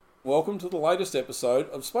Welcome to the latest episode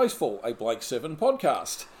of Spacefall, a Blake 7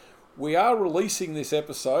 podcast. We are releasing this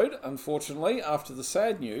episode, unfortunately, after the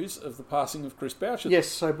sad news of the passing of Chris Boucher. Yes,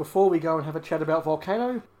 so before we go and have a chat about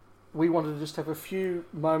Volcano, we wanted to just have a few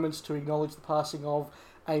moments to acknowledge the passing of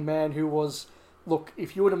a man who was, look,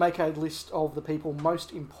 if you were to make a list of the people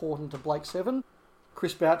most important to Blake 7,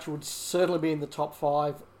 Chris Boucher would certainly be in the top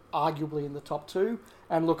 5, arguably in the top 2,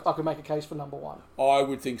 and look, I could make a case for number 1. I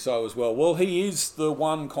would think so as well. Well, he is the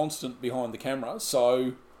one constant behind the camera,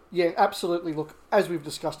 so... Yeah, absolutely. Look, as we've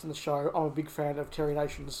discussed in the show, I'm a big fan of Terry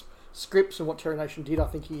Nation's scripts and what Terry Nation did. I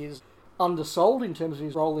think he is undersold in terms of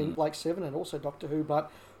his role in Blake 7 and also Doctor Who,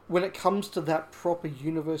 but when it comes to that proper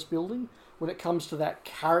universe building, when it comes to that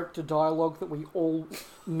character dialogue that we all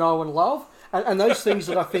know and love, and those things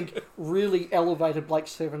that I think really elevated Blake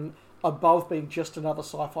 7 above being just another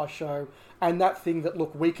sci-fi show, and that thing that,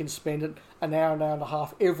 look, we can spend an hour and a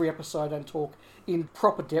half every episode and talk in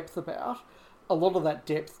proper depth about, a lot of that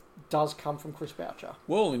depth does come from Chris Boucher.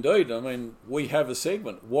 Well, indeed. I mean, we have a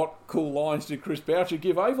segment. What cool lines did Chris Boucher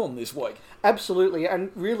give Avon this week? Absolutely, and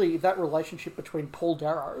really that relationship between Paul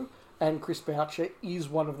Darrow and Chris Boucher is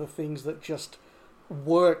one of the things that just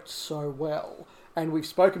worked so well. And we've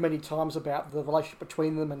spoken many times about the relationship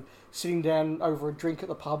between them and sitting down over a drink at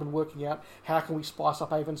the pub and working out how can we spice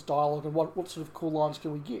up Avon's dialogue and what sort of cool lines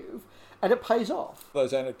can we give. And it pays off.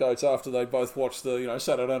 Those anecdotes after they both watched the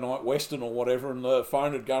Saturday Night Western or whatever, and the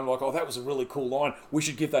phone had gone like, oh, that was a really cool line. We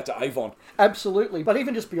should give that to Avon. Absolutely. But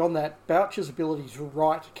even just beyond that, Boucher's ability to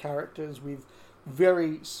write characters with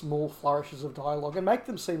very small flourishes of dialogue and make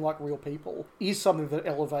them seem like real people is something that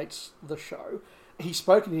elevates the show. He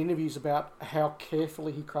spoke in interviews about how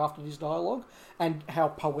carefully he crafted his dialogue and how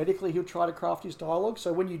poetically he'll try to craft his dialogue.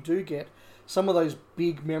 So when you do get some of those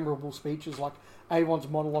big memorable speeches like Avon's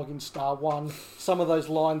monologue in Star One, some of those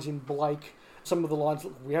lines in Blake, some of the lines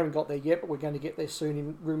that we haven't got there yet but we're going to get there soon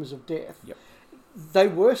in Rumours of Death, Yep. They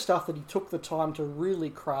were stuff that he took the time to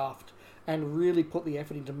really craft and really put the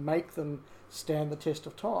effort in to make them stand the test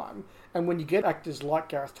of time. And when you get actors like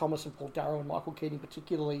Gareth Thomas and Paul Darrow and Michael Keating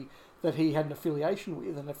particularly, that he had an affiliation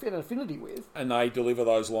with and an affinity with. And they deliver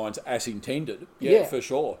those lines as intended. Yeah, for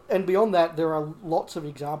sure. And beyond that, there are lots of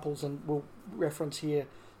examples, and we'll reference here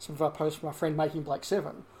some of our posts from our friend Making Blake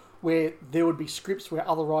 7, where there would be scripts where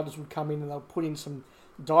other writers would come in and they'll put in some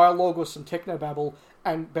dialogue or some technobabble,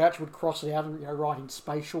 and Boucher would cross it out and write in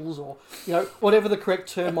spatials or whatever the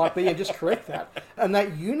correct term might be and just correct that. And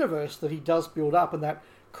that universe that he does build up and that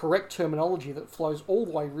correct terminology that flows all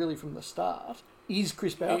the way really from the start is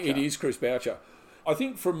Chris Boucher. It is Chris Boucher. I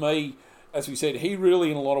think for me, as we said, he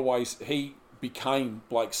really in a lot of ways, he became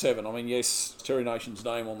Blake 7. I mean, yes, Terry Nation's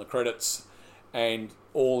name on the credits and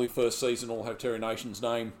all the first season all have Terry Nation's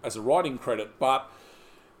name as a writing credit, but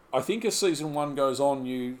I think as season 1 goes on,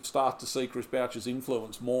 you start to see Chris Boucher's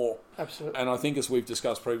influence more. Absolutely. And I think as we've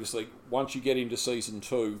discussed previously, once you get into season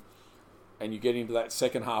 2 and you get into that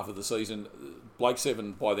second half of the season, Blake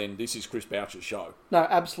 7, by then, this is Chris Boucher's show. No,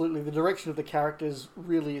 absolutely. The direction of the characters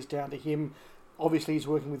really is down to him. Obviously, he's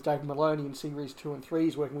working with David Maloney in series 2 and 3.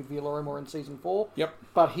 He's working with Viola Romor in season 4. Yep.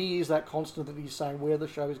 But he is that constant that he's saying where the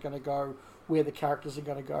show is going to go, where the characters are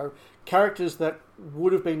going to go. Characters that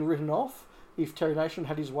would have been written off if Terry Nation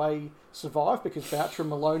had his way survive because Boucher and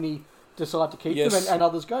Maloney decide to keep them and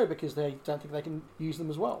others go because they don't think they can use them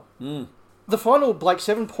as well. Mm. The final Blake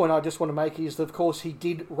 7 point I just want to make is that, of course, he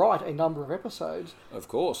did write a number of episodes. Of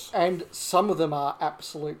course. And some of them are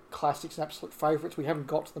absolute classics and absolute favourites. We haven't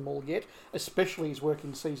got to them all yet, especially his work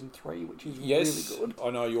in Season 3, which is really good. I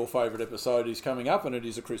know your favourite episode is coming up, and it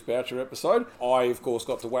is a Chris Boucher episode. I, of course,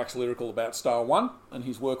 got to wax lyrical about Star One and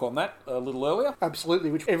his work on that a little earlier. Absolutely,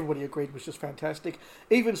 which everybody agreed was just fantastic.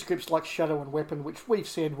 Even scripts like Shadow and Weapon, which we've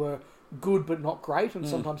said were good but not great and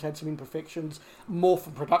sometimes had some imperfections, more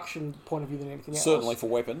from production point of view than anything else. Certainly for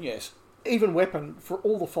Weapon, yes. Even Weapon, for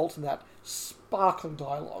all the faults in that, sparkling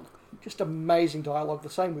dialogue. Just amazing dialogue. The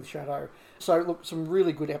same with Shadow. So, look, some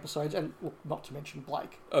really good episodes, and look, not to mention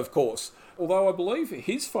Blake. Of course. Although I believe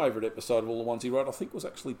his favourite episode of all the ones he wrote, I think, was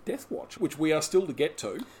actually Death Watch, which we are still to get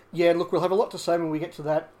to. Yeah, look, we'll have a lot to say when we get to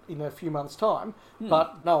that in a few months' time.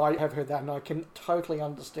 But, no, I have heard that, and I can totally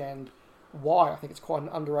understand why. I think it's quite an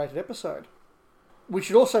underrated episode. We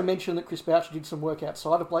should also mention that Chris Boucher did some work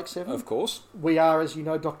outside of Blake 7. Of course. We are, as you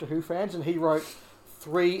know, Doctor Who fans, and he wrote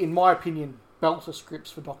 3, in my opinion, belter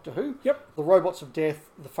scripts for Doctor Who. Yep. The Robots of Death,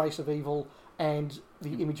 The Face of Evil, and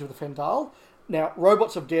The Image of the Fendal. Now,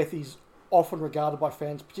 Robots of Death is often regarded by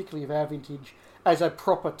fans, particularly of our vintage, as a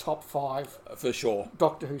proper top 5 For sure.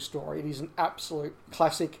 Doctor Who story. It is an absolute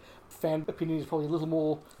classic. Fan opinion is probably a little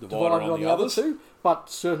more Divided on the the other others. two, but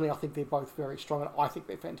certainly I think they're both very strong, and I think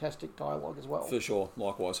they're fantastic dialogue as well. For sure,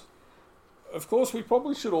 likewise. Of course, we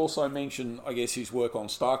probably should also mention, I guess, his work on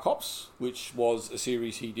Star Cops, which was a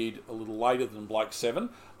series he did a little later than Blake 7.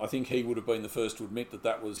 I think he would have been the first to admit that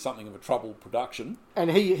that was something of a troubled production. And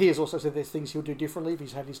he has also said there's things he'll do differently if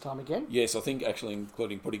he's had his time again. Yes, I think actually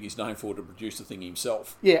including putting his name forward to produce the thing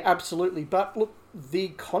himself. Yeah, absolutely. But look, the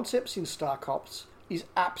concepts in Star Cops is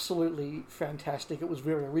absolutely fantastic. It was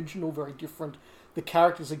very original, very different. The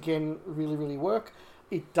characters, again, really, really work.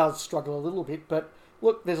 It does struggle a little bit, but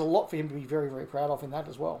look, there's a lot for him to be very, very proud of in that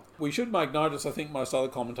as well. We should make notice, I think most other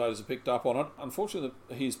commentators have picked up on it. Unfortunately,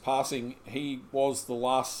 his passing, he was the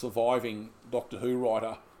last surviving Doctor Who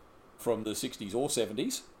writer from the 60s or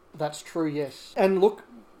 70s. That's true, yes. And look,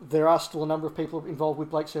 there are still a number of people involved with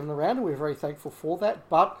Blake 7 around, and we're very thankful for that.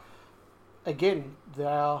 But, again, they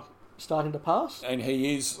are starting to pass. And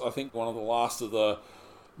he is, I think, one of the last of the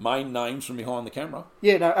main names from behind the camera.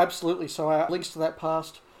 Yeah, no, absolutely. So our links to that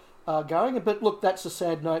past are going. But look, that's a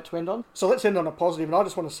sad note to end on. So let's end on a positive. And I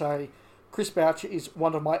just want to say Chris Boucher is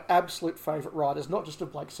one of my absolute favourite writers, not just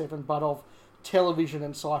of Blake 7, but of television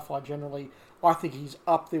and sci-fi generally. I think he's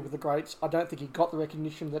up there with the greats. I don't think he got the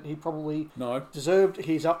recognition that he probably deserved.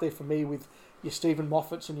 He's up there for me with your Stephen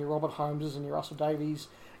Moffats and your Robert Holmeses and your Russell Davies,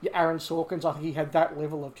 your Aaron Sorkins. I think he had that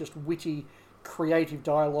level of just witty, creative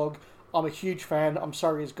dialogue. I'm a huge fan. I'm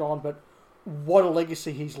sorry he's gone, but what a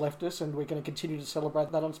legacy he's left us, and we're going to continue to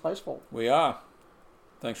celebrate that on Spacefall. We are.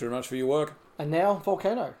 Thanks very much for your work. And now,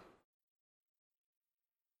 Volcano.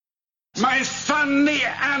 My son, the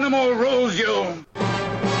animal, rules you.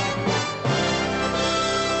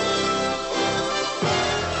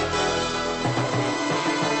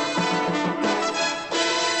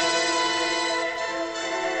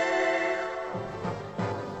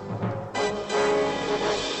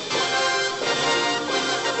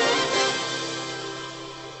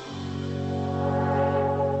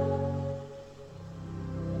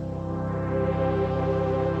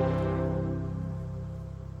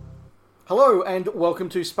 Hello and welcome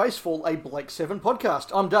to Spacefall, a Blake 7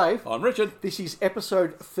 podcast. I'm Dave. I'm Richard. This is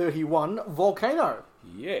episode 31, Volcano.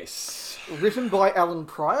 Yes. Written by Alan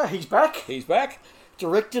Pryor. He's back. He's back.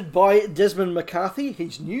 Directed by Desmond McCarthy.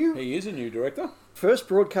 He's new. He is a new director. First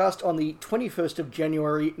broadcast on the 21st of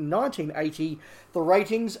January 1980. The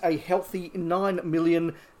ratings, a healthy 9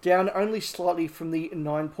 million, down only slightly from the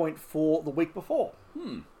 9.4 the week before.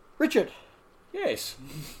 Richard. Yes.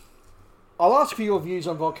 I'll ask for your views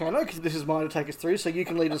on Volcano, because this is mine to take us through, so you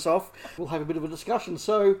can lead us off. We'll have a bit of a discussion.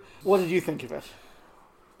 So, what did you think of it?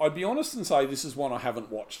 I'd be honest and say this is one I haven't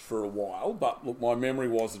watched for a while, but look, my memory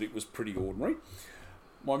was that it was pretty ordinary.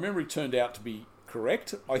 My memory turned out to be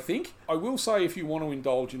correct, I think. I will say, if you want to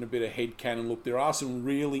indulge in a bit of headcanon, look, there are some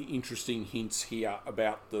really interesting hints here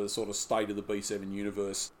about the sort of state of the B7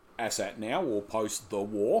 universe as at now, or post the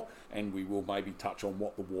war, and we will maybe touch on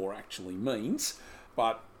what the war actually means.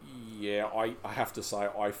 But yeah, I have to say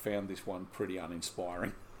I found this one pretty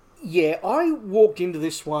uninspiring. Yeah, I walked into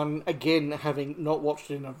this one, again, having not watched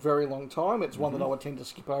it in a very long time. It's one that I would tend to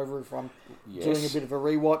skip over if I'm doing a bit of a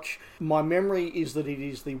rewatch. My memory is that it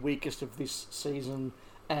is the weakest of this season,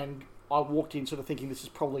 and I walked in sort of thinking this is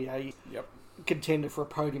probably a contender for a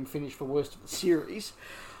podium finish for worst of the series.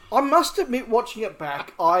 I must admit, watching it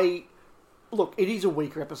back, look, it is a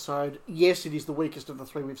weaker episode. Yes, it is the weakest of the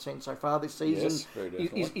three we've seen so far this season. Yes, very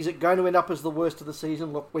definitely. Is it going to end up as the worst of the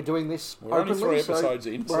season? Look, we're doing this openly. We're only 3 episodes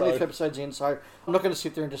in. We're only 3 episodes in, so I'm not going to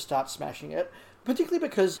sit there and just start smashing it. Particularly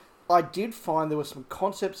because I did find there were some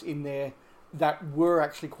concepts in there that were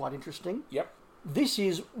actually quite interesting. Yep. This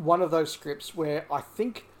is one of those scripts where I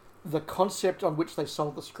think the concept on which they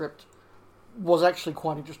sold the script was actually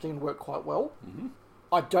quite interesting and worked quite well. Mm-hmm.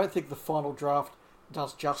 I don't think the final draft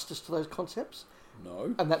does justice to those concepts.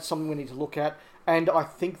 No. And that's something we need to look at. And I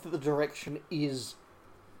think that the direction is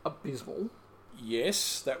abysmal.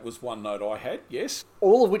 Yes, that was one note I had, yes.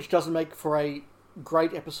 All of which doesn't make for a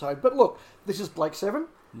great episode. But look, this is Blake 7.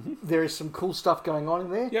 Mm-hmm. There is some cool stuff going on in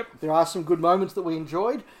there. Yep. There are some good moments that we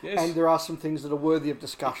enjoyed. Yes. And there are some things that are worthy of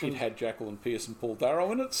discussion. It had Jacqueline Pearce and Paul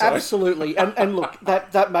Darrow in it. So. Absolutely. and look,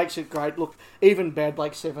 that makes it great. Look, even Bad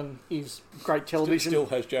Blake 7 is great television. Still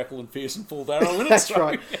has Jacqueline Pearce and Paul Darrow in it. That's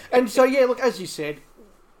right. And so, yeah, look, as you said,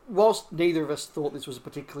 whilst neither of us thought this was a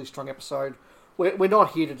particularly strong episode, we're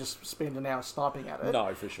not here to just spend an hour sniping at it.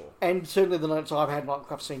 No, for sure. And certainly the notes I've had, like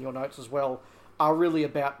I've seen your notes as well, are really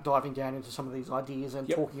about diving down into some of these ideas and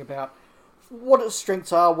talking about what its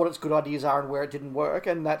strengths are, what its good ideas are, and where it didn't work.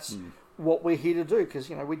 And that's what we're here to do, because,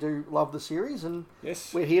 we do love the series, and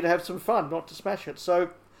Yes. we're here to have some fun, not to smash it. So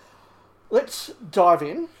let's dive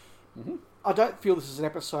in. Mm-hmm. I don't feel this is an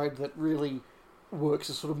episode that really works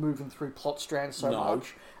as sort of moving through plot strands so No.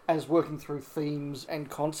 much as working through themes and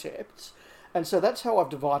concepts. And so that's how I've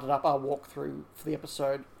divided up our walkthrough for the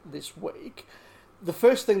episode this week. The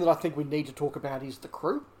first thing that I think we need to talk about is the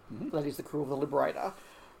crew. Mm-hmm. That is the crew of the Liberator.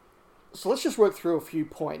 So let's just work through a few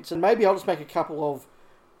points, and maybe I'll just make a couple of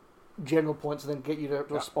general points and then get you to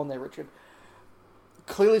respond there, Richard.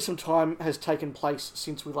 Clearly some time has taken place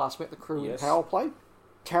since we last met the crew in Yes. Power Play.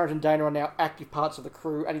 Tarrant and Dana are now active parts of the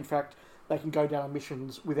crew, and in fact, they can go down on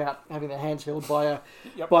missions without having their hands held by a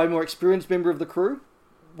Yep. by a more experienced member of the crew.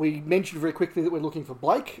 We mentioned very quickly that we're looking for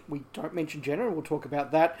Blake. We don't mention Jenna, and we'll talk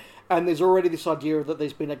about that. And there's already this idea that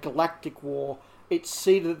there's been a galactic war. It's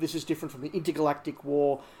seen that this is different from the intergalactic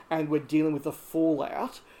war, and we're dealing with the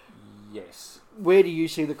fallout. Yes. Where do you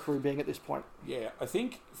see the crew being at this point? Yeah, I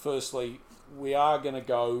think, firstly, we are going to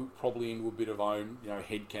go probably into a bit of own,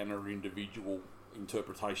 headcanon or individual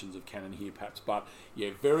interpretations of canon here, perhaps. But,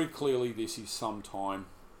 yeah, very clearly this is some time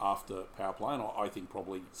after Power Play, and I think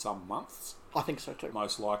probably some months. I think so too.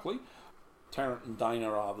 Most likely. Tarrant and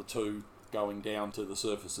Dana are the two going down to the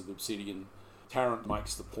surface of Obsidian. Tarrant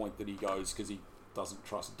makes the point that he goes because he doesn't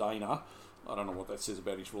trust Dana. I don't know what that says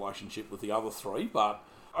about his relationship with the other three, but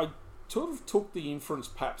I sort of took the inference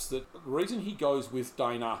perhaps that the reason he goes with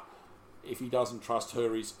Dana, if he doesn't trust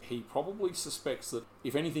her, is he probably suspects that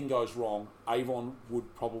if anything goes wrong, Avon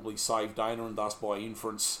would probably save Dana and thus by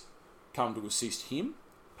inference come to assist him,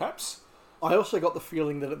 perhaps. I also got the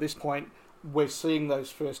feeling that at this point we're seeing those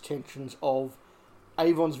first tensions of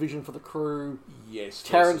Avon's vision for the crew, Yes.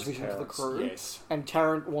 Tarrant's versus vision for the Tarrant's, crew, Yes. and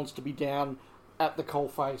Tarrant wants to be down at the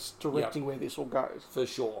coalface directing where this all goes. For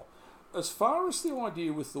sure. As far as the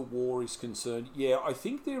idea with the war is concerned, yeah, I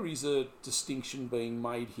think there is a distinction being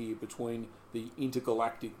made here between the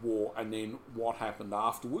intergalactic war and then what happened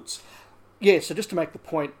afterwards. Yeah, so just to make the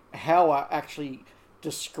point, Hauer actually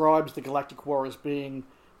describes the Galactic War as being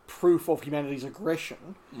proof of humanity's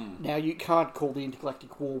aggression. Now, you can't call the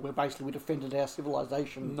intergalactic war where basically we defended our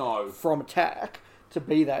civilization No. from attack to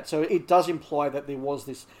be that. So it does imply that there was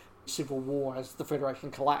this civil war as the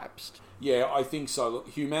Federation collapsed. Yeah, I think so. Look,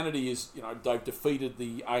 humanity is, they've defeated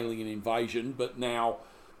the alien invasion, but now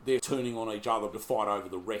they're turning on each other to fight over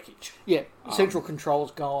the wreckage. Yeah, central control's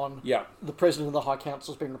gone. Yeah. The President of the High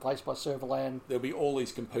Council's been replaced by Servalan. There'll be all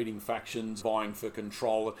these competing factions vying for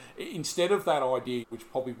control. Instead of that idea, which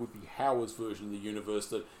probably would be Howard's version of the universe,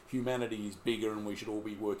 that humanity is bigger and we should all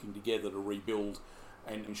be working together to rebuild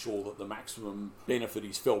and ensure that the maximum benefit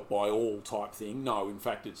is felt by all type thing. No, in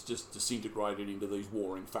fact, it's just disintegrated into these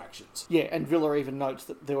warring factions. Yeah, and Villa even notes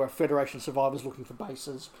that there were Federation survivors looking for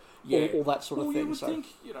bases, all that sort of thing. You would So think,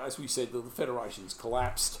 as we said, that the Federation's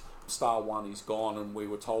collapsed, Star One is gone, and we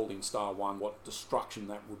were told in Star One what destruction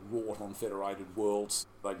that would wrought on Federated worlds.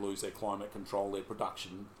 They'd lose their climate control, their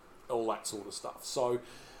production, all that sort of stuff. So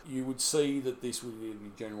you would see that this would be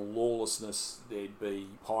general lawlessness, there'd be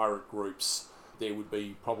pirate groups, there would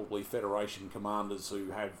be probably Federation commanders who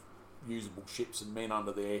have usable ships and men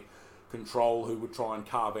under their control who would try and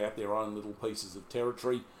carve out their own little pieces of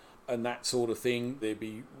territory and that sort of thing. There'd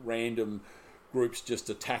be random groups just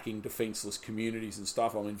attacking defenceless communities and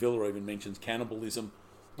stuff. I mean, Villa even mentions cannibalism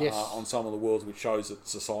Yes. on some of the worlds, which shows that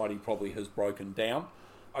society probably has broken down.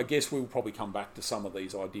 I guess we'll probably come back to some of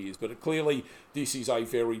these ideas, but clearly this is a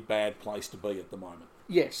very bad place to be at the moment.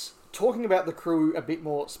 yes, talking about the crew a bit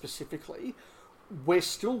more specifically, we're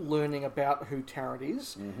still learning about who Tarrant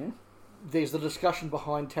is. Mm-hmm. There's the discussion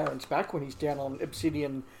behind Tarrant's back when he's down on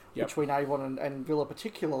Obsidian between Avon and Villa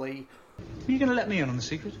particularly. Are you going to let me in on the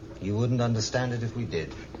secret? You wouldn't understand it if we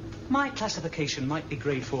did. My classification might be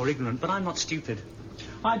grade 4 ignorant, but I'm not stupid.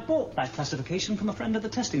 I bought that classification from a friend at the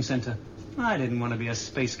testing centre. I didn't want to be a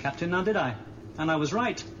space captain, now did I? And I was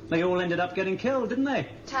right. They all ended up getting killed, didn't they?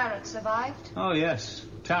 Tarrant survived? Oh, yes.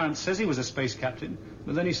 Tarrant says he was a space captain,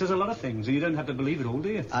 but then he says a lot of things, and you don't have to believe it all, do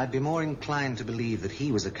you? I'd be more inclined to believe that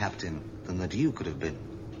he was a captain than that you could have been.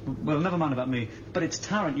 Well, never mind about me, but it's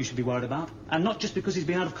Tarrant you should be worried about, and not just because he's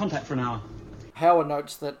been out of contact for an hour. Howard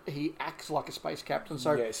notes that he acts like a space captain,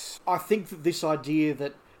 so Yes. I think that this idea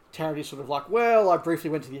that Tarrant is sort of like, well, I briefly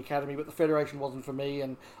went to the academy, but the Federation wasn't for me,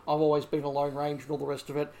 and I've always been a Lone Ranger and all the rest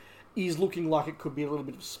of it, is looking like it could be a little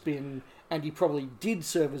bit of spin and he probably did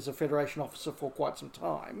serve as a Federation officer for quite some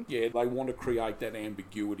time. Yeah, they want to create that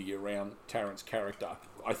ambiguity around Tarrant's character.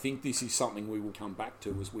 I think this is something we will come back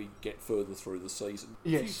to as we get further through the season.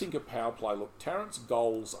 Yes. If you think of power play, look, Tarrant's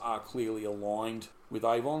goals are clearly aligned with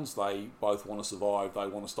Avon's. They both want to survive. They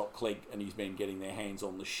want to stop Clegg and his men getting their hands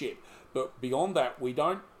on the ship. But beyond that, we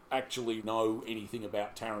don't actually know anything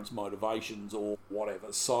about Tarrant's motivations or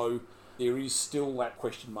whatever. So there is still that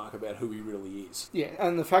question mark about who he really is. Yeah,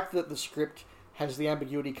 and the fact that the script has the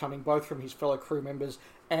ambiguity coming both from his fellow crew members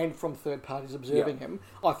and from third parties observing him,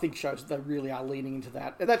 I think shows that they really are leaning into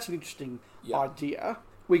that. And that's an interesting idea.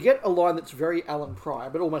 We get a line that's very Alan Pryor,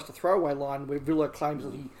 but almost a throwaway line where Villa claims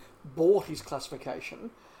that he bought his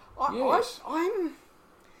classification. I'm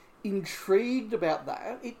intrigued about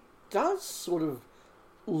that. It does sort of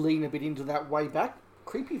lean a bit into that way back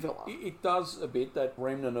creepy Villa. It does a bit, that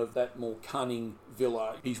remnant of that more cunning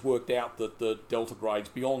Villa. He's worked out that the Delta grades,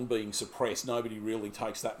 beyond being suppressed, nobody really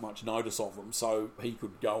takes that much notice of them, so he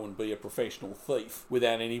could go and be a professional thief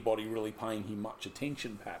without anybody really paying him much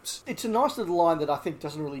attention, perhaps. It's a nice little line that I think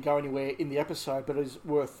doesn't really go anywhere in the episode, but is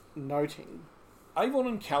worth noting. Avon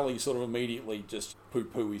and Callie sort of immediately just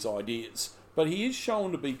poo-poo his ideas, but he is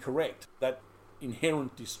shown to be correct. That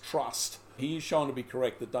inherent distrust, he is shown to be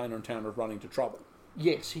correct that Dana and Tarrant are running into trouble.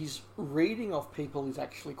 Yes, his reading of people is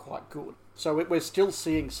actually quite good. So we're still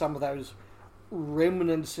seeing some of those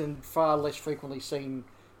remnants and far less frequently seen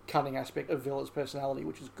cunning aspect of Villa's personality,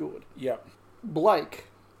 which is good. Yep. Blake.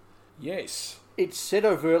 Yes. It's said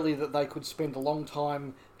overtly that they could spend a long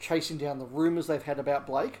time chasing down the rumours they've had about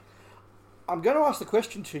Blake. I'm going to ask the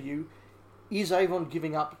question to you, is Avon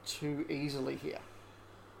giving up too easily here?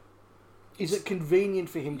 Is it convenient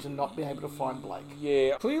for him to not be able to find Blake?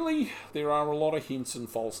 Yeah, clearly there are a lot of hints and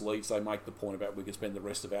false leads. They make the point about we could spend the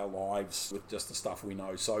rest of our lives with just the stuff we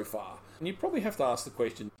know so far. And you probably have to ask the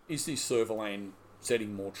question, is this Servalan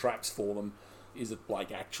setting more traps for them? Is it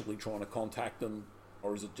Blake actually trying to contact them?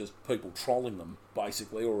 Or is it just people trolling them,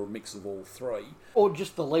 basically, or a mix of all three? Or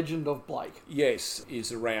just the legend of Blake? Yes,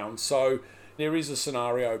 is around. So there is a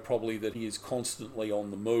scenario probably that he is constantly on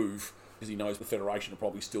the move, because he knows the Federation are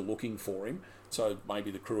probably still looking for him. So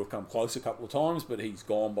maybe the crew have come close a couple of times, but he's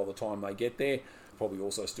gone by the time they get there. Probably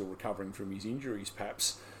also still recovering from his injuries,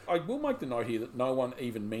 perhaps. I will make the note here that no one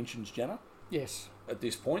even mentions Jenna. Yes. At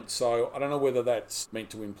this point, so I don't know whether that's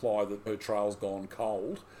meant to imply that her trail's gone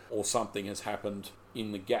cold or something has happened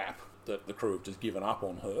in the gap that the crew have just given up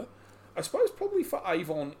on her. I suppose probably for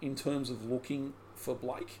Avon in terms of looking for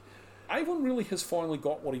Blake, Avon really has finally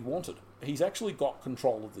got what he wanted. He's actually got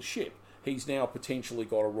control of the ship. He's now potentially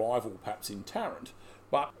got a rival perhaps in Tarrant,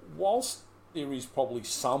 but whilst there is probably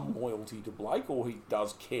some loyalty to Blake, or he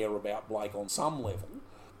does care about Blake on some level,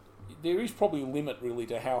 there is probably a limit really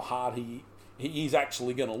to how hard he is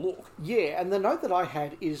actually going to look. Yeah, and the note that I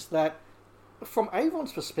had is that from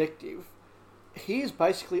Avon's perspective, he is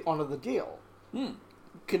basically honoured the deal.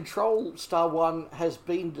 Control Star One has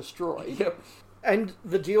been destroyed. Yep. And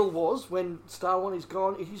the deal was, when Star One is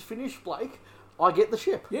gone, it is finished, Blake, I get the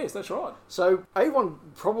ship. Yes, that's right. So Avon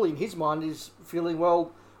probably in his mind is feeling,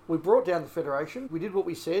 well, we brought down the Federation, we did what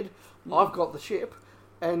we said, I've got the ship,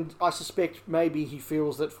 and I suspect maybe he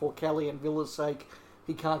feels that for Callie and Villa's sake,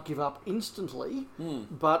 he can't give up instantly,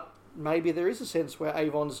 but maybe there is a sense where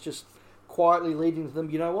Avon's just quietly leading to them,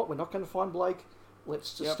 you know what, we're not going to find Blake,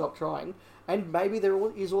 let's just stop trying. And maybe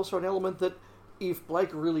there is also an element that if Blake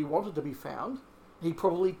really wanted to be found, he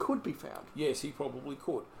probably could be found. Yes, he probably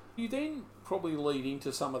could. You then probably lead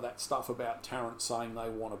into some of that stuff about Tarrant saying they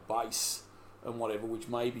want a base and whatever, which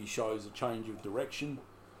maybe shows a change of direction.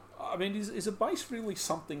 I mean, is a base really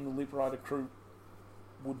something the Liberator crew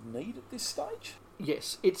would need at this stage?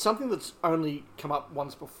 Yes, it's something that's only come up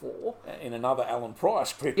once before. In another Alan Pryor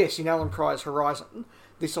script. Yes, in Alan Pryor's Horizon,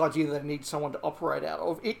 this idea that they need someone to operate out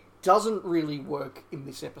of. It doesn't really work in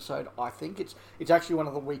this episode, I think. It's actually one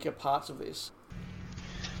of the weaker parts of this.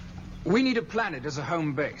 We need a planet as a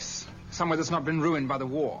home base, somewhere that's not been ruined by the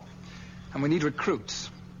war. And we need recruits.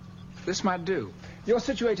 This might do. You're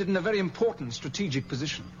situated in a very important strategic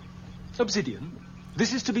position. Obsidian,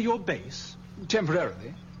 this is to be your base?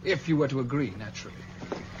 Temporarily, if you were to agree, naturally.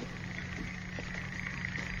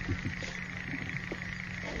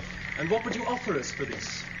 And what would you offer us for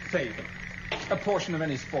this favour? A portion of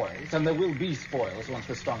any spoils, and there will be spoils once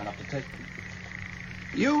we're strong enough to take them.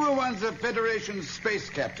 You were once a Federation space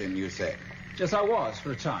captain, you said. Yes, I was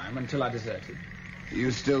for a time, until I deserted.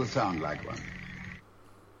 You still sound like one.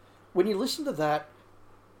 When you listen to that,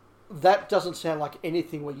 that doesn't sound like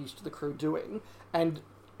anything we're used to the crew doing, and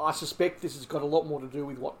I suspect this has got a lot more to do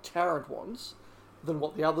with what Tarrant wants than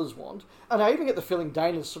what the others want. And I even get the feeling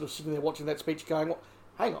Dana's sort of sitting there watching that speech going, well,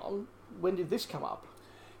 hang on, when did this come up?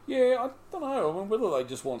 Yeah, I don't know. I mean, whether they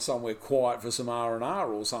just want somewhere quiet for some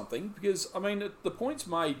R&R or something, because, I mean, the point's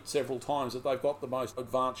made several times that they've got the most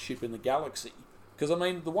advanced ship in the galaxy. Because, I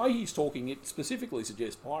mean, the way he's talking, it specifically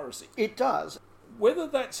suggests piracy. It does. Whether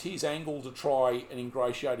that's his angle to try and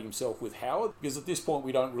ingratiate himself with Howard, because at this point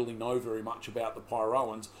we don't really know very much about the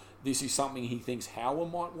Pyroans, this is something he thinks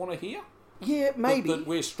Howard might want to hear? Yeah, maybe. That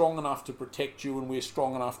we're strong enough to protect you and we're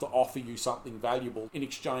strong enough to offer you something valuable in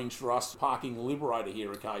exchange for us parking the Liberator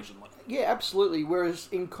here occasionally. Yeah, absolutely. Whereas,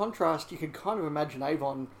 in contrast, you could kind of imagine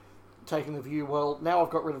Avon taking the view, well, now I've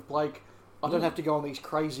got rid of Blake, I don't have to go on these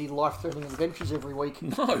crazy, life-threatening adventures every week.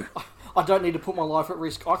 No. I don't need to put my life at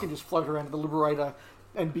risk. I can just float around to the Liberator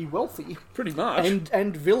and be wealthy. Pretty much.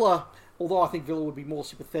 And Villa, although I think Villa would be more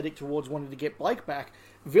sympathetic towards wanting to get Blake back,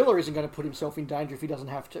 Villa isn't going to put himself in danger if he doesn't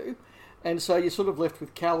have to. And so you're sort of left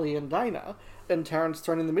with Callie and Dana, and Taryn's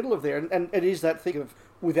thrown in the middle of there. And it is that thing of,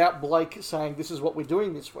 without Blake saying, this is what we're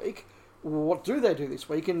doing this week, what do they do this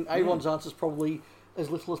week? And Avon's answer is probably as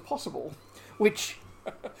little as possible, which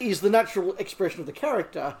is the natural expression of the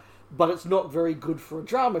character, but it's not very good for a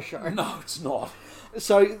drama show. No, it's not.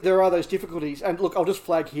 So there are those difficulties. And look, I'll just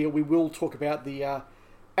flag here, we will talk about the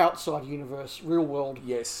outside universe, real world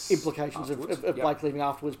implications of Blake leaving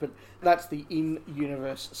afterwards, but that's the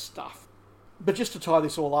in-universe stuff. But just to tie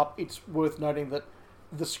this all up, it's worth noting that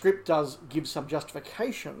the script does give some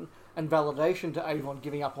justification and validation to Avon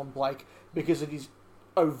giving up on Blake, because it is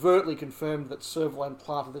overtly confirmed that Servalan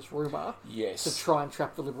planted this rumour to try and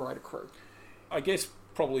trap the Liberator crew. I guess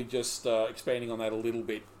probably just expanding on that a little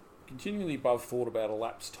bit, continuing the above thought about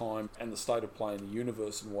elapsed time and the state of play in the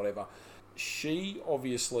universe and whatever, she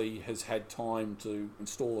obviously has had time to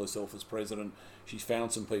install herself as president. She's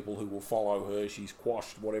found some people who will follow her. She's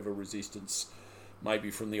quashed whatever resistance,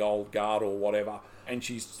 maybe from the old guard or whatever, and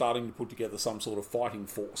she's starting to put together some sort of fighting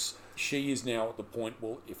force. She is now at the point,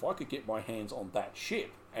 well, if I could get my hands on that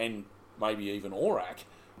ship, and maybe even Aurak,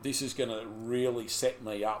 this is going to really set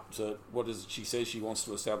me up to, what is it she says? She wants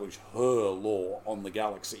to establish her law on the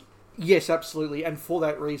galaxy. Yes, absolutely. And for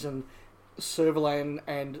that reason, Servalan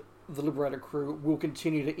and the Liberator crew will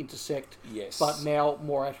continue to intersect, but now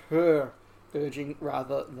more at her urging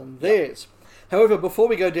rather than theirs. However, before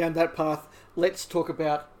we go down that path, let's talk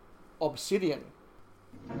about Obsidian.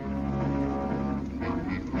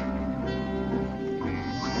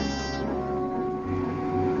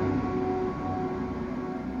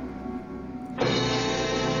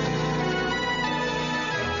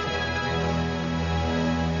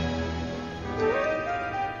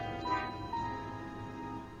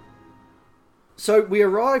 So we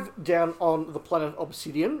arrive down on the planet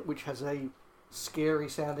Obsidian, which has a scary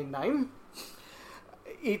sounding name.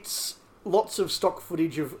 It's lots of stock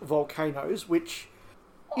footage of volcanoes, which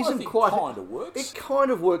isn't quite... It kind of works. It kind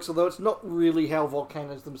of works, although it's not really how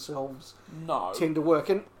volcanoes themselves tend to work.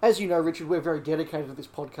 And as you know, Richard, we're very dedicated to this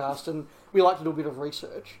podcast, and we like to do a bit of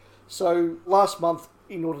research. So last month,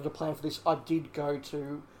 in order to plan for this, I did go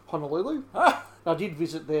to Honolulu. I did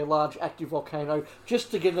visit their large active volcano just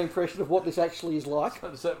to get an impression of what this actually is like.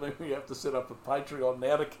 Does that mean we have to set up a Patreon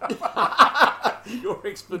now to cover your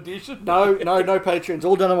expedition? No Patreons,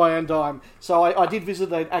 all done on my own dime. So I did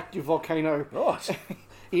visit an active volcano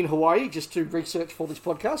in Hawaii just to research for this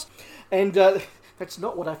podcast. And that's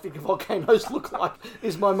not what active volcanoes look like,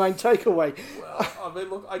 is my main takeaway. Well, I mean,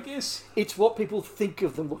 look, I guess... It's what people think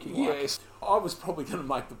of them looking like. Yes. I was probably going to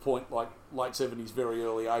make the point, like, late 70s, very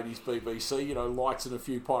early 80s BBC, you know, lights and a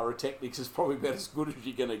few pyrotechnics is probably about as good as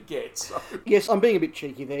you're going to get. So. Yes, I'm being a bit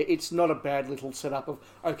cheeky there. It's not a bad little setup of,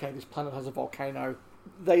 okay, this planet has a volcano.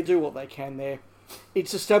 They do what they can there.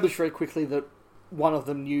 It's established very quickly that one of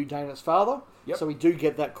them knew Dana's father. Yep. So we do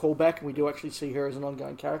get that callback, and we do actually see her as an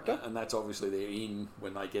ongoing character. And that's obviously their in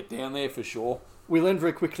when they get down there, for sure. We learn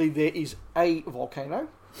very quickly there is a volcano.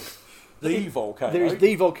 The volcano. There is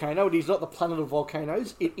the volcano. It is not the planet of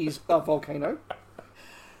volcanoes. It is a volcano.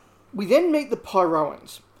 We then meet the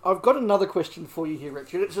Pyroans. I've got another question for you here,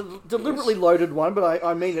 Richard. It's a deliberately loaded one, but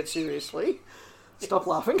I mean it seriously. Stop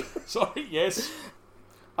laughing. Sorry, yes.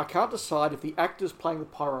 I can't decide if the actors playing the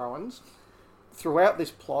Pyroans throughout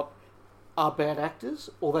this plot are bad actors,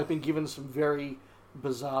 or they've been given some very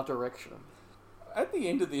bizarre direction. At the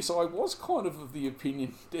end of this, I was kind of the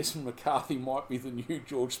opinion Desmond McCarthy might be the new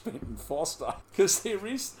George Spenton Foster, because there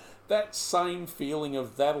is that same feeling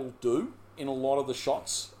of that'll do in a lot of the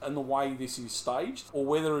shots and the way this is staged, or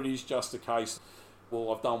whether it is just a case,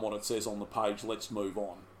 well, I've done what it says on the page, let's move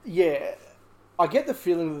on. Yeah, I get the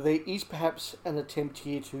feeling that there is perhaps an attempt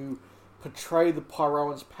here to portray the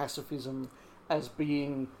Pyroans' pacifism as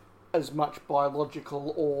being as much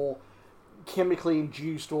biological or chemically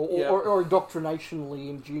induced or indoctrinationally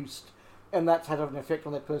induced, and that's had an effect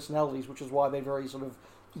on their personalities, which is why they're very sort of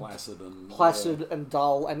placid and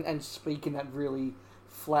dull and speak in that really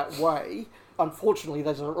flat way. Unfortunately,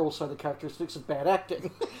 those are also the characteristics of bad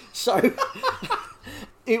acting. So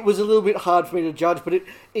it was a little bit hard for me to judge, but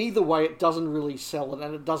either way, it doesn't really sell it,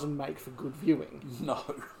 and it doesn't make for good viewing. No.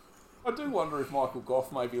 I do wonder if Michael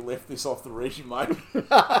Gough maybe left this off the resume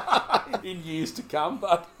in years to come,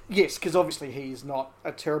 but... Yes, because obviously he's not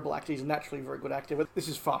a terrible actor. He's naturally a very good actor, but this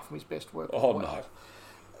is far from his best work. Oh, no.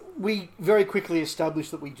 We very quickly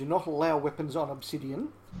established that we do not allow weapons on Obsidian.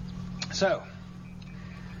 So,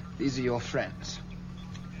 these are your friends.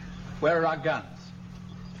 Where are our guns?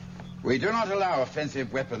 We do not allow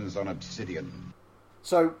offensive weapons on Obsidian.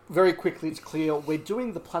 So, very quickly, it's clear we're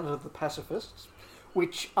doing the Planet of the Pacifists,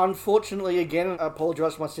 which, unfortunately, again, I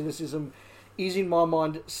apologise for my cynicism, is in my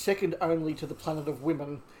mind second only to the Planet of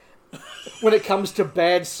Women when it comes to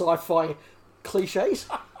bad sci-fi cliches.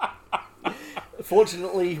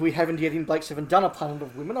 Fortunately, we haven't yet in Blake 7 done a Planet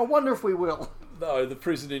of Women. I wonder if we will. No, The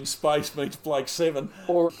Prison in Space meets Blake 7.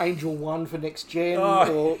 Or Angel 1 for Next Gen.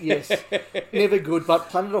 Or, yes, never good. But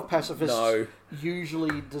Planet of Pacifists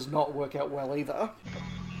usually does not work out well either.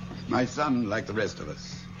 My son, like the rest of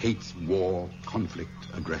us, hates war, conflict,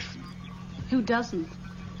 aggression. Who doesn't?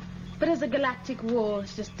 But as the galactic war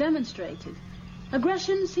has just demonstrated,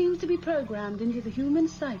 aggression seems to be programmed into the human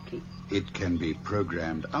psyche. It can be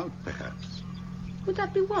programmed out, perhaps. Would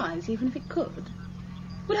that be wise, even if it could?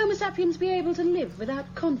 Would Homo sapiens be able to live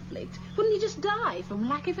without conflict? Wouldn't he just die from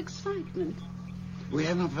lack of excitement? We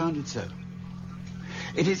have not found it so.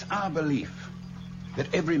 It is our belief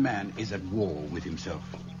that every man is at war with himself.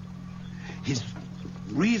 His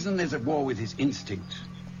reason is at war with his instinct.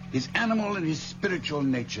 His animal and his spiritual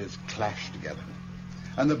natures clash together.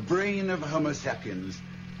 And the brain of Homo sapiens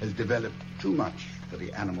has developed too much for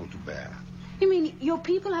the animal to bear. You mean your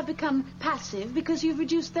people have become passive because you've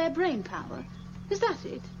reduced their brain power? Is that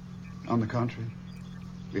it? On the contrary,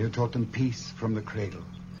 we have taught them peace from the cradle.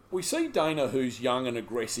 We see Dana, who's young and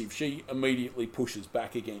aggressive. She immediately pushes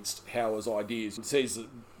back against Howard's ideas and says that,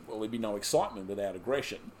 well, there'd be no excitement without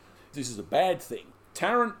aggression. This is a bad thing.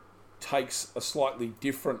 Tarrant takes a slightly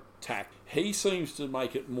different tack. He seems to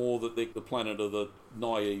make it more that they're the planet of the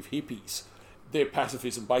naive hippies. Their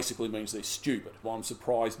pacifism basically means they're stupid. I'm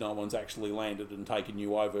surprised no one's actually landed and taken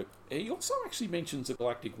you over. He also actually mentions the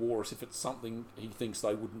Galactic War as if it's something he thinks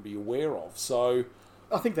they wouldn't be aware of. So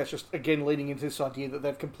I think that's just, again, leading into this idea that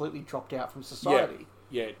they've completely dropped out from society.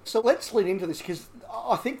 Yeah. So let's lead into this, because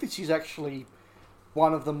I think this is actually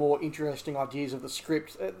one of the more interesting ideas of the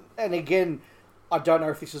script. And again, I don't know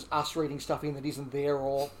if this is us reading stuff in that isn't there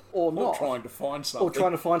or not. Or trying to find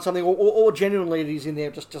something. Or genuinely it is in there,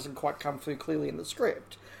 it just doesn't quite come through clearly in the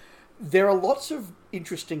script. There are lots of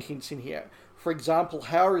interesting hints in here. For example,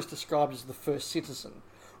 Howard is described as the first citizen,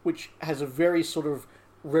 which has a very sort of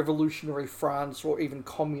revolutionary France or even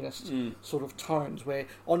communist sort of tones where,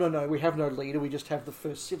 oh no, we have no leader, we just have the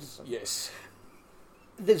first citizen. Yes.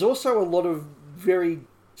 There's also a lot of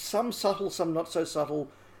some subtle, some not so subtle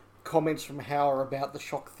comments from Howard about the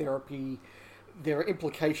shock therapy. There are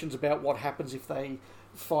implications about what happens if they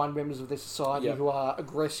find members of their society who are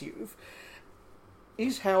aggressive.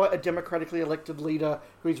 Is Howard a democratically elected leader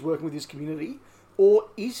who is working with his community? Or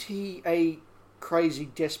is he a crazy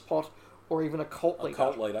despot or even a cult leader? A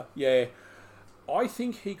cult leader, yeah. I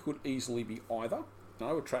think he could easily be either.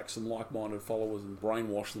 Attract some like-minded followers and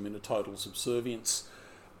brainwash them into total subservience.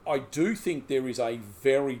 I do think there is a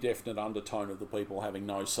very definite undertone of the people having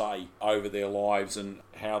no say over their lives and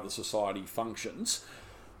how the society functions.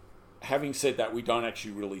 Having said that, we don't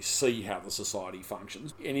actually really see how the society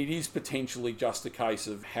functions. And it is potentially just a case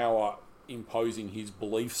of Howard imposing his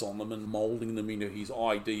beliefs on them and moulding them into his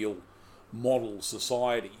ideal model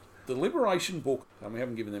society. The Liberation book, we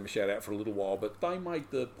haven't given them a shout out for a little while, but they made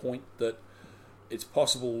the point that it's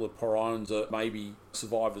possible the Parians are maybe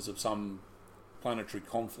survivors of some planetary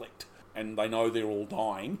conflict, and they know they're all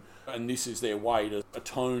dying, and this is their way to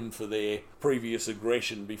atone for their previous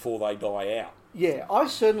aggression before they die out. Yeah, I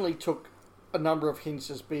certainly took a number of hints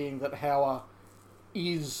as being that Howard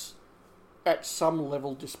is at some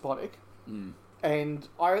level despotic, and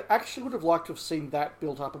I actually would have liked to have seen that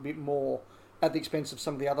built up a bit more at the expense of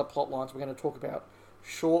some of the other plot lines we're going to talk about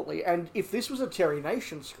shortly. And if this was a Terry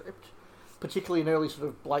Nation script, particularly an early sort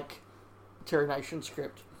of Blake Terry Nation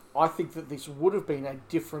script, I think that this would have been a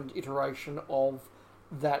different iteration of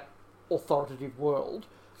that authoritative world.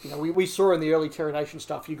 You know, we saw in the early Terry Nation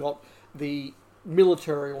stuff, you got the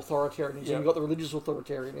military authoritarianism, Yep. you've got the religious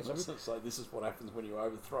authoritarianism. So this is what happens when you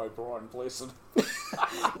overthrow Brian Blessed.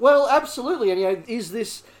 Well, absolutely. And is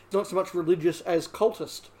this not so much religious as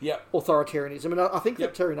cultist Yep. authoritarianism? And I think Yep.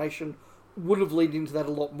 that Terry Nation would have leaned into that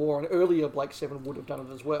a lot more, and earlier Blake Seven would have done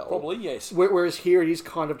it as well. Probably, yes. Whereas here it is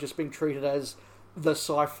kind of just being treated as the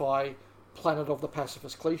sci-fi planet of the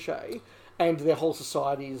pacifist cliche, and their whole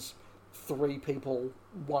society is 3 people,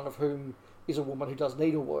 one of whom is a woman who does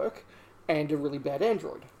needlework, and a really bad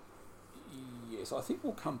android. Yes, I think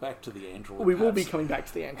we'll come back to the android. We will be perhaps. coming back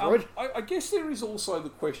to the android. I guess there is also the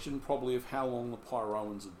question probably of how long the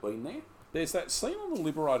Pyroans have been there. There's that scene on The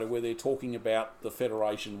Liberator where they're talking about the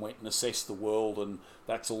Federation went and assessed the world, and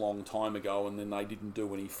that's a long time ago, and then they didn't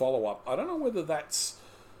do any follow-up. I don't know whether that's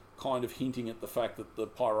kind of hinting at the fact that the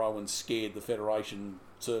Pyroans scared the Federation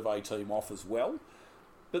survey team off as well.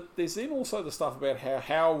 But there's then also the stuff about how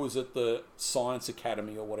Howard was at the Science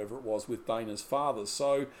Academy or whatever it was with Dana's father.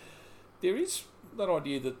 So there is that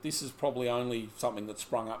idea that this is probably only something that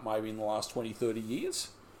sprung up maybe in the last 20, 30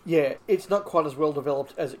 years. Yeah, it's not quite as well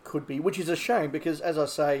developed as it could be, which is a shame because, as I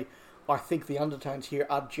say, I think the undertones here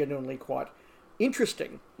are genuinely quite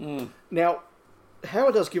interesting. Now,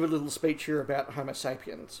 Howard does give a little speech here about Homo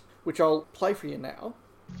sapiens, which I'll play for you now.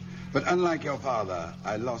 But unlike your father,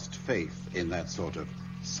 I lost faith in that sort of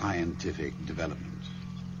scientific development.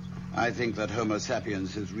 I think that Homo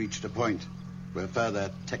sapiens has reached a point where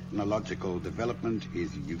further technological development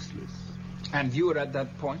is useless. And you are at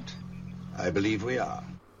that point? I believe we are.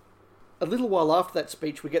 A little while after that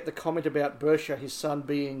speech, we get the comment about Bersha, his son,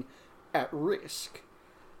 being at risk.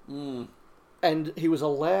 And he was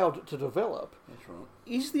allowed to develop. That's right.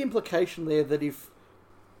 Is the implication there that if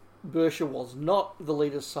Bersha was not the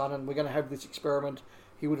leader's son and we're going to have this experiment,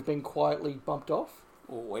 he would have been quietly bumped off?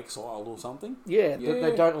 Or exiled or something? Yeah, that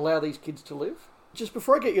they don't allow these kids to live. Just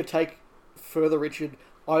before I get your take further, Richard,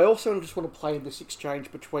 I also just want to play in this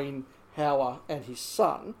exchange between Howard and his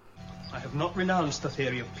son. I have not renounced the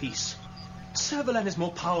theory of peace. Servalan is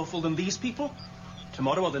more powerful than these people.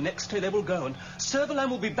 Tomorrow or the next day they will go, and Servalan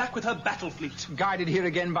will be back with her battle fleet. Guided here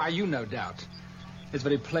again by you, no doubt. It's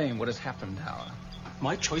very plain what has happened, Howard.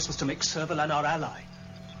 My choice was to make Servalan our ally.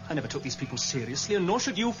 I never took these people seriously, and nor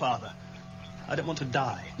should you, Father. I don't want to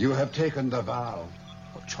die. You have taken the vow.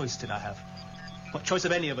 What choice did I have? What choice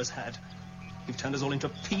have any of us had? You've turned us all into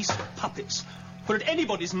peace puppets. We're at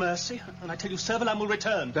anybody's mercy, and I tell you, Servalan will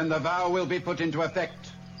return. Then the vow will be put into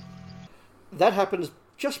effect. That happens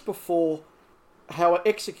just before Howard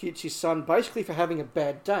executes his son, basically for having a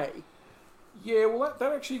bad day. Yeah, well,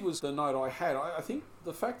 that actually was the note I had. I think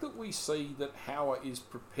the fact that we see that Howard is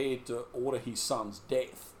prepared to order his son's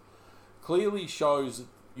death clearly shows that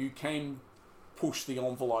you can push the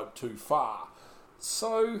envelope too far.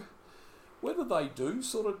 So, whether they do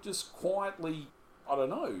sort of just quietly, I don't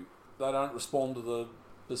know, they don't respond to the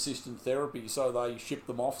persistent therapy, so they ship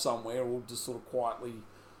them off somewhere, or just sort of quietly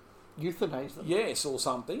Euthanize them. yes, or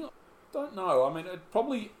something. Don't know. I mean, it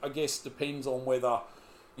probably, I guess, depends on whether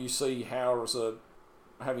you see Howard as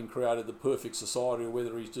having created the perfect society, or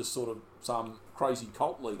whether he's just sort of some crazy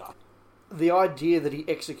cult leader. The idea that he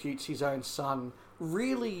executes his own son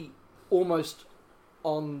really almost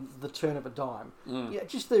on the turn of a dime. Yeah,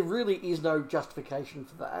 just there really is no justification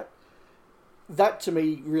for that. That to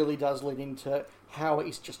me really does lead into Howard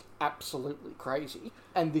is just absolutely crazy,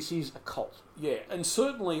 and this is a cult. Yeah, and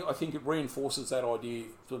certainly I think it reinforces that idea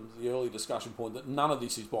from the early discussion point that none of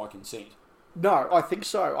this is by consent. No, I think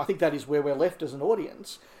so. I think that is where we're left as an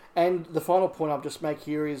audience. And the final point I'll just make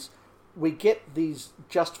here is we get these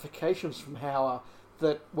justifications from Howard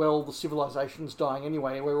that, well, the civilization's dying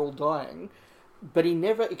anyway, we're all dying. But he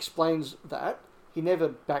never explains that. He never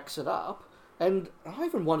backs it up. And I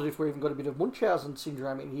even wondered if we've even got a bit of Munchausen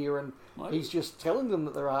syndrome in here, and Maybe. he's just telling them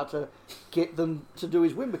that there are to get them to do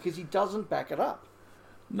his whim because he doesn't back it up.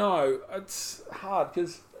 No, it's hard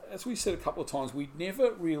because, as we said a couple of times, we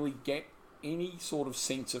never really get any sort of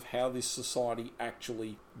sense of how this society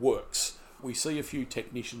actually works. We see a few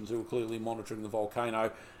technicians who are clearly monitoring the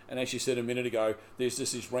volcano, and as you said a minute ago, there's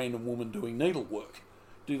just this random woman doing needlework.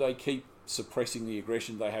 Do they keep suppressing the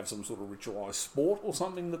aggression? Do they have some sort of ritualised sport or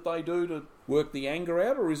something that they do to work the anger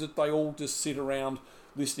out, or is it they all just sit around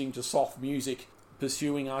listening to soft music,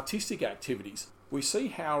 pursuing artistic activities? We see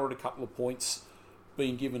Howard at a couple of points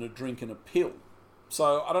being given a drink and a pill,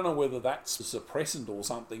 So I don't know whether that's a suppressant or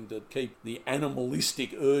something to keep the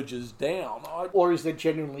animalistic urges down. Or is there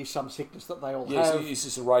genuinely some sickness that they all have? Is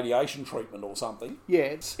this a radiation treatment or something?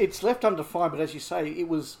 Yeah, it's left undefined, but as you say, it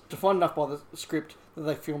was defined enough by the script that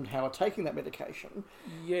they filmed Howard taking that medication.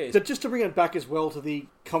 Yes. But just to bring it back as well to the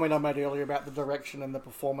comment I made earlier about the direction and the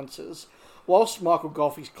performances, whilst Michael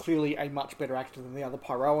Gough is clearly a much better actor than the other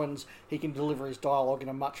Pyroans, he can deliver his dialogue in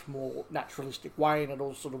a much more naturalistic way and it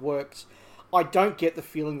all sort of works. I don't get the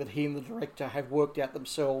feeling that he and the director have worked out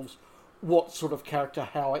themselves what sort of character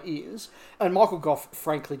Howard is. And Michael Gough,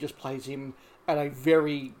 frankly, just plays him at a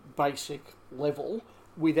very basic level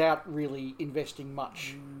without really investing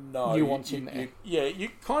much nuance in there. You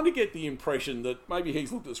kind of get the impression that maybe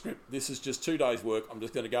he's looked at the script, this is just 2 days' work, I'm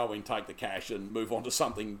just going to go and take the cash and move on to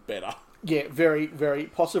something better. Yeah, very, very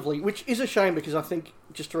possibly, which is a shame because I think,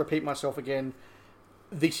 just to repeat myself again,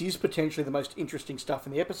 this is potentially the most interesting stuff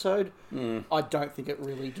in the episode. I don't think it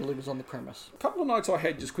really delivers on the premise. A couple of notes I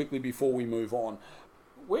had just quickly before we move on.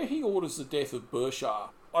 Where he orders the death of Burshar,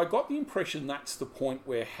 I got the impression that's the point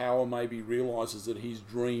where Howard maybe realises that his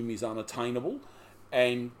dream is unattainable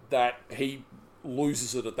and that he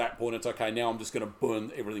loses it at that point. It's okay, now I'm just going to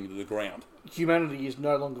burn everything to the ground. Humanity is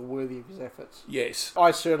no longer worthy of his efforts. Yes.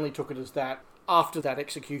 I certainly took it as that. After that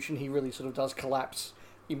execution, he really sort of does collapse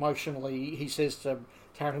emotionally. He says to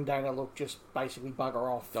Taryn and Dana, look, just basically bugger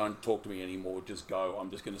off. Don't talk to me anymore, just go.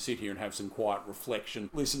 I'm just going to sit here and have some quiet reflection,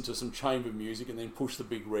 listen to some chamber music and then push the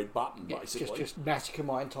big red button, basically. Just massacre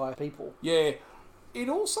my entire people. Yeah. It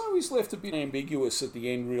also is left a bit ambiguous at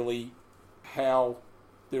the end, really, how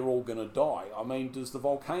they're all going to die. I mean, does the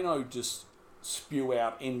volcano just spew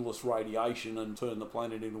out endless radiation and turn the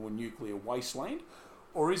planet into a nuclear wasteland?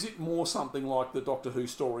 Or is it more something like the Doctor Who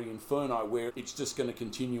story Inferno, where it's just going to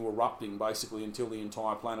continue erupting, basically, until the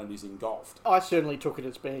entire planet is engulfed? I certainly took it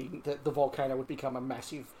as being that the volcano would become a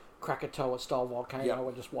massive Krakatoa-style volcano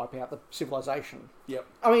and just wipe out the civilization. Yep.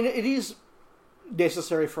 I mean, it is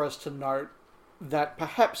necessary for us to note that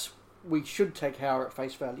perhaps we should take Howard at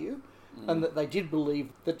face value, and that they did believe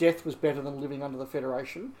that death was better than living under the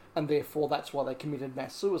Federation, and therefore that's why they committed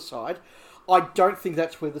mass suicide. I don't think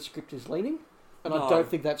that's where the script is leaning. And I don't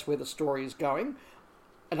think that's where the story is going.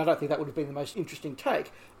 And I don't think that would have been the most interesting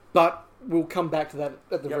take. But we'll come back to that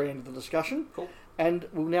at the very end of the discussion. Cool. And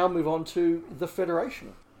we'll now move on to the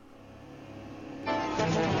Federation.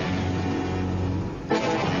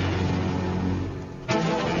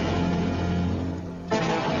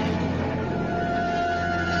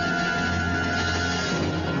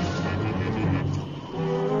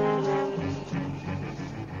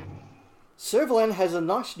 Servalan has a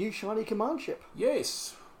nice new shiny command ship.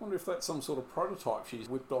 Yes. Wonder if that's some sort of prototype she's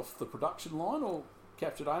whipped off the production line or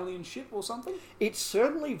captured alien ship or something? It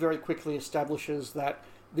certainly very quickly establishes that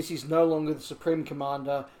this is no longer the Supreme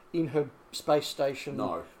Commander in her space station.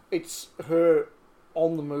 No. It's her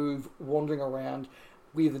on the move, wandering around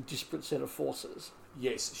with a disparate set of forces.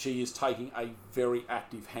 Yes, she is taking a very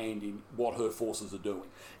active hand in what her forces are doing.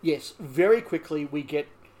 Yes, very quickly we get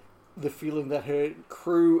the feeling that her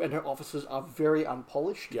crew and her officers are very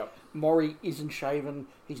unpolished. Yep. Maury isn't shaven.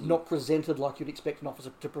 He's not presented like you'd expect an officer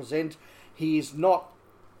to present. He is not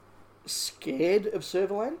scared of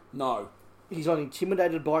Servalan. No. He's not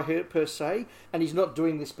intimidated by her, per se, and he's not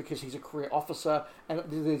doing this because he's a career officer and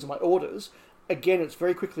these are my orders. Again, it's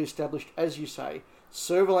very quickly established, as you say,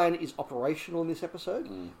 Servalan is operational in this episode.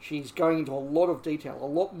 She's going into a lot of detail, a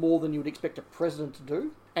lot more than you would expect a president to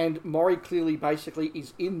do. And Maury clearly basically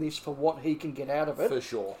is in this for what he can get out of it. For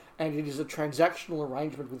sure. And it is a transactional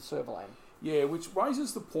arrangement with Servalan. Yeah, which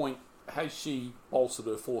raises the point, has she bolstered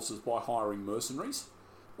her forces by hiring mercenaries?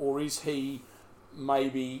 Or is he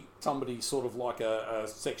maybe somebody sort of like a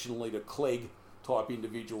section leader Clegg type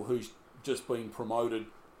individual who's just been promoted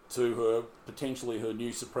to her, potentially her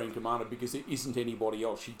new Supreme Commander, because there isn't anybody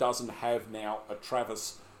else. She doesn't have now a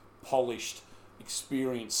Travis polished,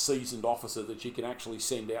 experienced, seasoned officer that she can actually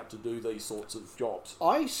send out to do these sorts of jobs.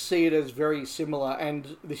 I see it as very similar,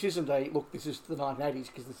 and this isn't this is the 1980s,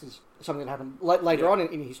 because this is something that happened later on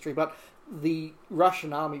in history, but the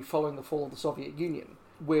Russian army following the fall of the Soviet Union,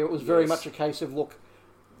 where it was very much a case of, look,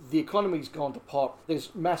 the economy's gone to pot,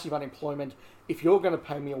 there's massive unemployment, if you're going to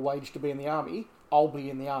pay me a wage to be in the army, I'll be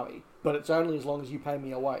in the army, but it's only as long as you pay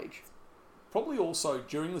me a wage. Probably also,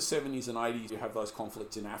 during the 70s and 80s, you have those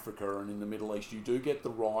conflicts in Africa and in the Middle East, you do get the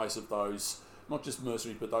rise of those, not just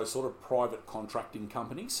mercenaries, but those sort of private contracting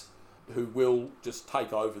companies who will just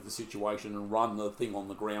take over the situation and run the thing on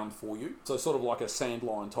the ground for you. So sort of like a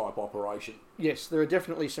Sandline type operation. Yes, there are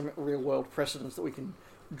definitely some real-world precedents that we can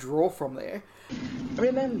draw from there.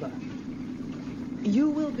 Remember, You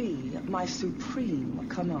will be my supreme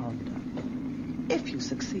commander, if you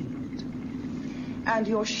succeed. And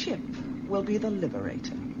your ship will be the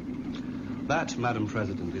Liberator. That, Madam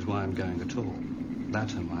President, is why I'm going at all.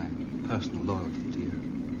 That and my personal loyalty to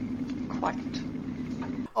you. Quite.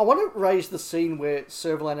 I want to raise the scene where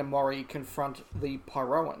Servalan and Maury confront the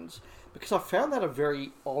Pyroans, because I found that a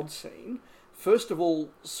very odd scene. First of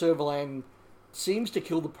all, Servalan seems to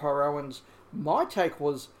kill the Pyroans. My take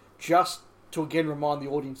was just to again remind the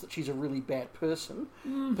audience that she's a really bad person,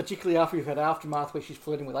 particularly after we've had Aftermath where she's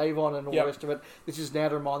flirting with Avon and all the rest of it. This is now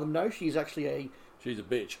to remind them, no, she's actually She's a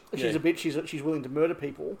bitch. She's a bitch. She's willing to murder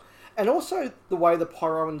people. And also the way the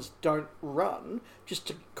Pyroans don't run, just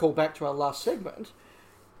to call back to our last segment,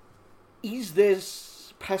 is their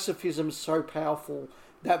pacifism so powerful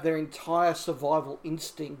that their entire survival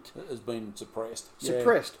instinct has been suppressed.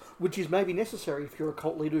 Which is maybe necessary if you're a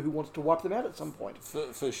cult leader who wants to wipe them out at some point.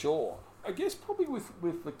 For sure. I guess probably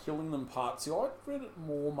with the killing them part, see, I read it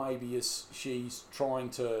more maybe as she's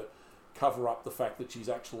trying to cover up the fact that she's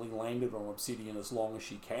actually landed on Obsidian as long as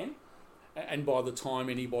she can. And by the time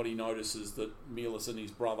anybody notices that Mielis and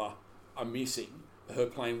his brother are missing, her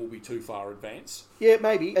plan will be too far advanced. Yeah,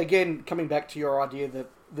 maybe. Again, coming back to your idea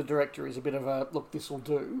that the director is a bit of a, look, this'll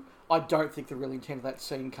do, I don't think the real intent of that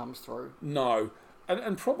scene comes through. No.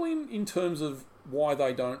 And probably in terms of why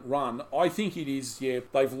they don't run, I think it is,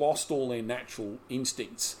 they've lost all their natural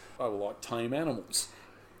instincts. They were like tame animals.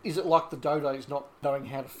 Is it like the dodos not knowing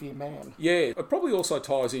how to fear man? Yeah, it probably also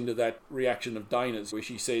ties into that reaction of Dana's where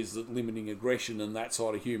she says that limiting aggression and that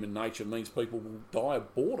side of human nature means people will die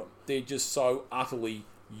of boredom. They're just so utterly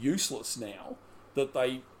useless now that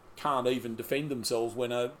they can't even defend themselves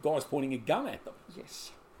when a guy's pointing a gun at them.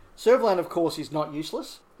 Yes. Servalan, of course, is not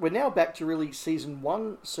useless. We're now back to really Season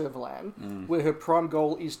 1 Servalan, where her prime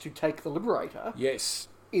goal is to take the Liberator. Yes.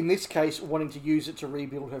 In this case, wanting to use it to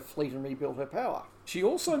rebuild her fleet and rebuild her power. She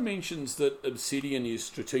also mentions that Obsidian is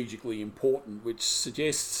strategically important, which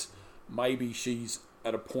suggests maybe she's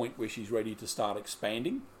at a point where she's ready to start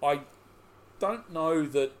expanding. I don't know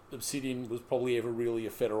that Obsidian was probably ever really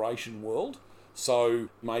a Federation world, so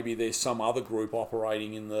maybe there's some other group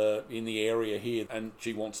operating in the area here and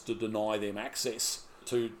she wants to deny them access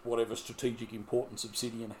to whatever strategic importance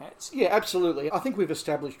Obsidian has. Yeah, absolutely. I think we've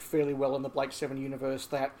established fairly well in the Blake 7 universe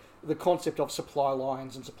that the concept of supply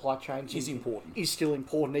lines and supply chains is important. Is still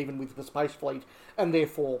important even with the space fleet, and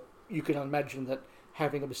therefore you can imagine that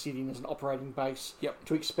having Obsidian as an operating base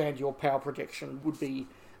to expand your power projection would be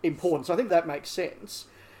important. So I think that makes sense.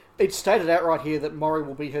 It's stated outright here that Maury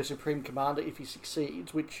will be her supreme commander if he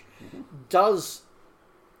succeeds, which does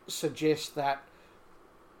suggest that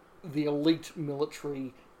the elite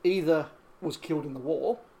military either was killed in the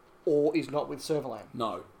war or is not with Servalan.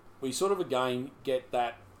 No. We sort of again get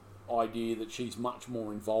that idea that she's much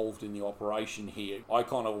more involved in the operation here. I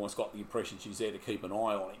kind of almost got the impression she's there to keep an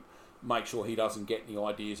eye on him, make sure he doesn't get any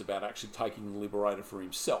ideas about actually taking the Liberator for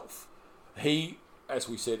himself. He, as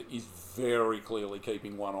we said, is very clearly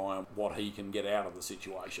keeping one eye on what he can get out of the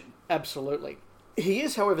situation. Absolutely. He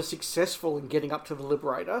is, however, successful in getting up to the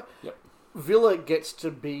Liberator. Yep. Villa gets to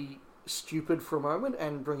be stupid for a moment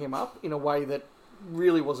and bring him up in a way that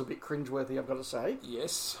really was a bit cringeworthy, I've got to say.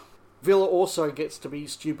 Yes. Villa also gets to be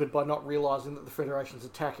stupid by not realising that the Federation's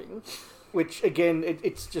attacking, which, again,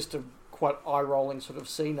 it's just a quite eye-rolling sort of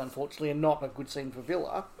scene, unfortunately, and not a good scene for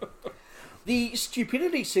Villa. The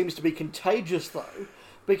stupidity seems to be contagious, though,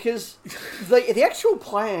 because the actual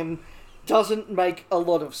plan doesn't make a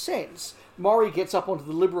lot of sense. Maury gets up onto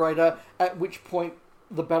the Liberator, at which point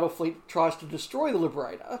the battle fleet tries to destroy the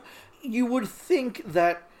Liberator. You would think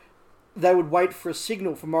that they would wait for a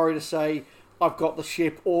signal for Maury to say, I've got the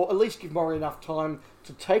ship, or at least give Maury enough time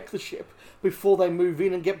to take the ship before they move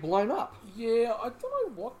in and get blown up. Yeah, I don't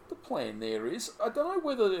know what the plan there is. I don't know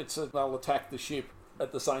whether they'll attack the ship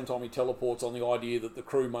at the same time he teleports on the idea that the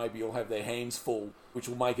crew maybe will have their hands full, which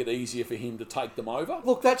will make it easier for him to take them over.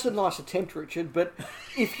 Look, that's a nice attempt, Richard, but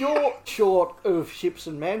if you're short of ships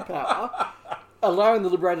and manpower, allowing the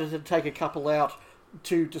Liberator to take a couple out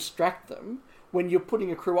to distract them, when you're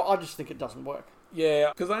putting a crew on, I just think it doesn't work. Yeah,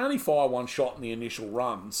 because they only fire one shot in the initial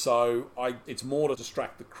run, so it's more to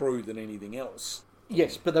distract the crew than anything else.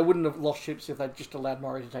 Yes, but they wouldn't have lost ships if they'd just allowed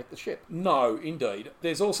Maury to take the ship. No, indeed.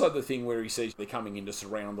 There's also the thing where he says they're coming in to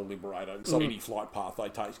surround the Liberator, so any flight path they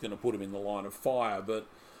take is going to put him in the line of fire, but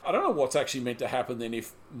I don't know what's actually meant to happen then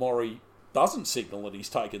if Maury doesn't signal that he's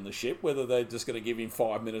taken the ship, whether they're just going to give him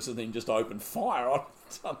 5 minutes and then just open fire. I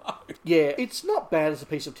don't know. Yeah, it's not bad as a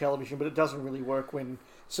piece of television, but it doesn't really work when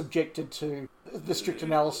subjected to the strict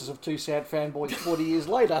analysis of two sad fanboys 40 years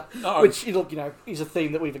later, No. which, is a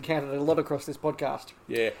theme that we've encountered a lot across this podcast.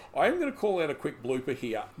 Yeah, I am going to call out a quick blooper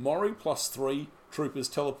here. Maury plus 3 troopers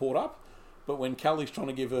teleport up, but when Callie's trying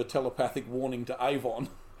to give her telepathic warning to Avon,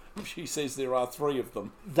 she says there are 3 of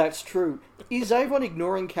them. That's true. Is Avon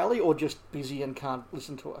ignoring Callie or just busy and can't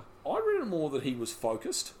listen to her? I read it more that he was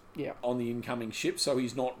focused Yeah. on the incoming ship, so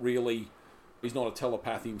he's not a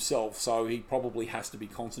telepath himself, so he probably has to be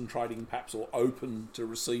concentrating perhaps or open to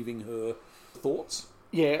receiving her thoughts.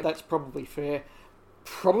 Yeah, that's probably fair.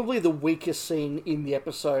 Probably the weakest scene in the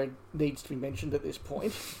episode needs to be mentioned at this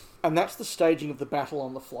point, and that's the staging of the battle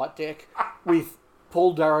on the flight deck, with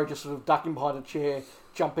Paul Darrow just sort of ducking behind a chair,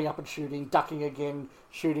 jumping up and shooting, ducking again,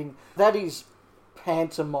 shooting. That is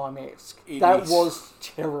pantomime-esque. That was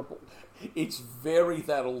terrible. It's very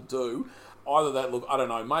that'll do. Either that, look, I don't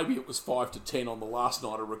know, maybe it was 5 to 10 on the last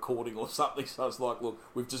night of recording or something, so it's like, look,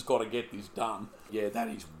 we've just got to get this done. Yeah, that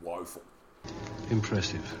is woeful.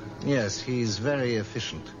 Impressive. Yes, he's very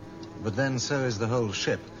efficient. But then so is the whole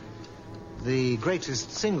ship. The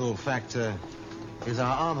greatest single factor is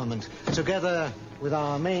our armament, together with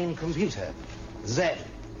our main computer, Z.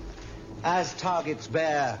 As targets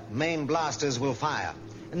bear, main blasters will fire.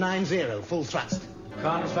 9-0, full thrust.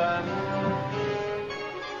 Confirm.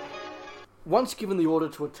 Once given the order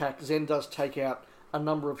to attack, Zen does take out a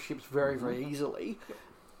number of ships very, very easily.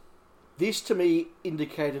 This, to me,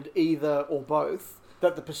 indicated either or both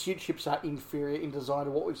that the pursuit ships are inferior in design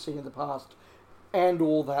to what we've seen in the past, and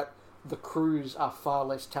or that the crews are far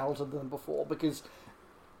less talented than before, because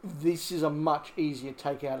this is a much easier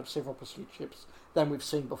takeout of several pursuit ships than we've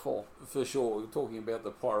seen before. For sure, we're talking about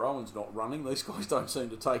the Pyroans not running. These guys don't seem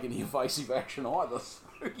to take any evasive action either.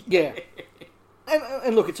 So, yeah.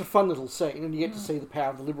 And look, it's a fun little scene, and you get to see the power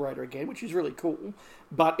of the Liberator again, which is really cool,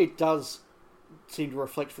 but it does seem to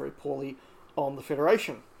reflect very poorly on the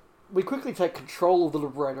Federation. We quickly take control of the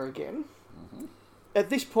Liberator again. Mm-hmm. At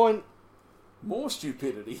this point, more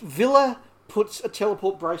stupidity. Villa puts a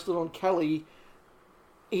teleport bracelet on Callie.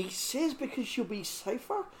 He says because she'll be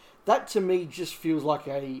safer. That to me just feels like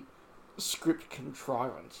a script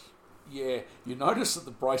contrivance. Yeah, you notice that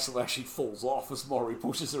the bracelet actually falls off as Maury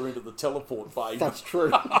pushes her into the teleport bay. That's true.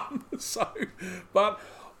 But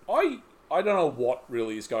I don't know what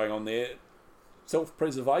really is going on there.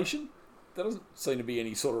 Self-preservation? There doesn't seem to be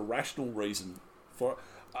any sort of rational reason for it.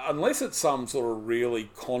 Unless it's some sort of really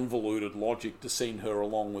convoluted logic to send her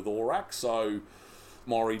along with Aurak, so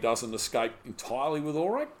Maury doesn't escape entirely with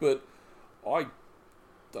Aurak, but I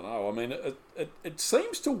don't know. I mean, it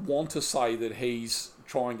seems to want to say that he's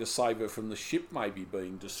trying to save her from the ship maybe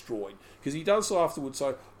being destroyed, because he does afterwards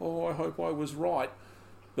say, "Oh, I hope I was right,"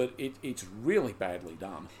 but it's really badly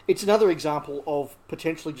done. It's another example of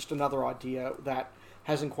potentially just another idea that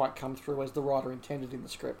hasn't quite come through as the writer intended in the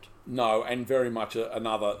script. No, and very much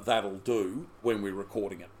another that'll do when we're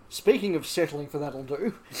recording it. Speaking of settling for that'll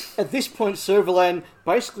do, at this point Servalan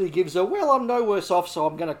basically gives a, well, I'm no worse off, so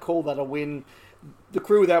I'm going to call that a win. The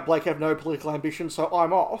crew without Blake have no political ambition, so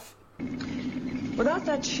I'm off. Without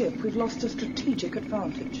that ship, we've lost a strategic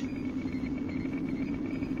advantage.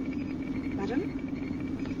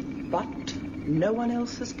 Madam? But no one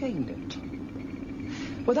else has gained it.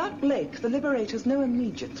 Without Blake, the Liberator's no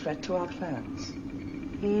immediate threat to our plans.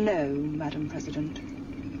 No, Madam President.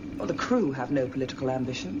 Well, the crew have no political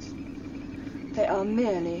ambitions. They are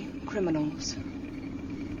merely criminals.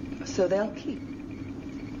 So they'll keep.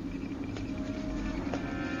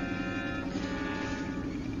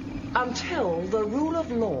 Until the rule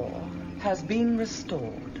of law has been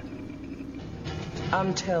restored.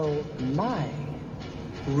 Until my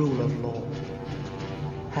rule of law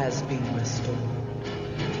has been restored.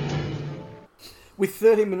 With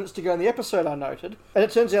 30 minutes to go in the episode, I noted. And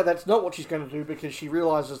it turns out that's not what she's going to do, because she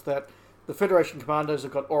realises that the Federation commandos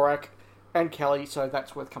have got Aurak and Callie, so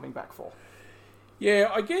that's worth coming back for.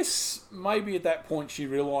 Yeah, I guess maybe at that point she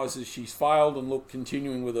realises she's failed, and look,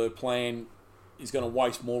 continuing with her plan is going to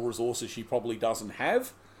waste more resources she probably doesn't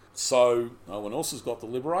have. So no one else has got the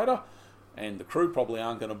Liberator, and the crew probably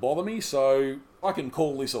aren't going to bother me, so I can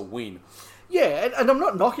call this a win. Yeah, and I'm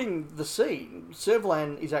not knocking the scene.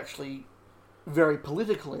 Servalan is actually very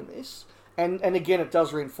political in this, and again it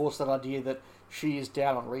does reinforce that idea that she is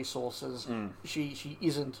down on resources. She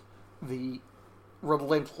isn't the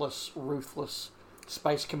relentless, ruthless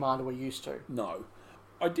space commander we're used to. No.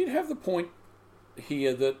 I did have the point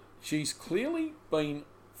here that she's clearly been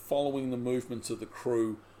following the movements of the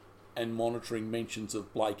crew and monitoring mentions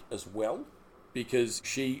of Blake as well, because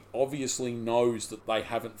she obviously knows that they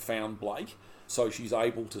haven't found Blake, so she's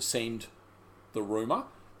able to send the rumour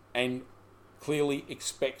and clearly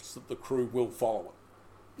expects that the crew will follow it.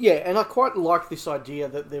 Yeah, and I quite like this idea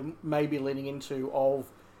that they're maybe leaning into of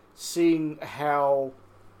seeing how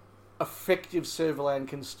effective Servalan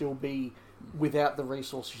can still be without the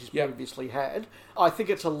resources she's previously had. I think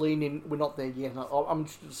it's a lean in. We're not there yet. I'm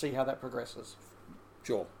interested to see how that progresses.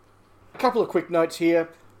 Sure. A couple of quick notes here.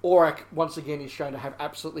 Aurak, once again, is shown to have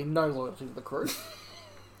absolutely no loyalty to the crew.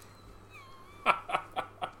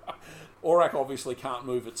 Aurak obviously can't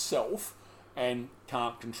move itself and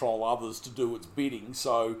can't control others to do its bidding,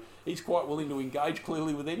 so he's quite willing to engage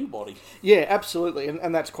clearly with anybody. Yeah, absolutely,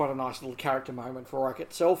 and that's quite a nice little character moment for Aurak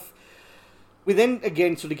itself. We then,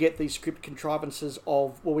 again, sort of get these script contrivances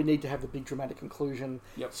of, well, we need to have the big dramatic conclusion.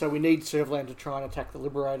 Yep. So we need Servalan to try and attack the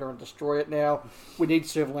Liberator and destroy it now. We need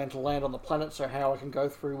Servalan to land on the planet so Howard can go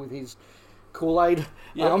through with his Kool-Aid.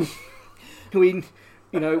 Yep. We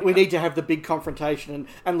need to have the big confrontation.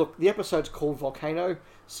 And look, the episode's called Volcano,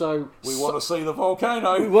 so... We want to see the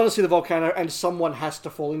volcano. We want to see the volcano, and someone has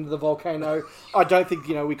to fall into the volcano. I don't think,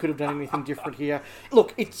 we could have done anything different here.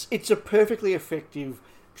 Look, it's a perfectly effective,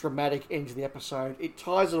 dramatic end to the episode. It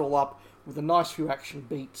ties it all up with a nice few action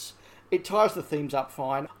beats. It ties the themes up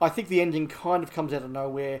fine. I think the ending kind of comes out of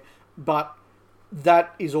nowhere, but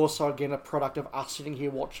that is also, again, a product of us sitting here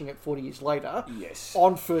watching it 40 years later. Yes.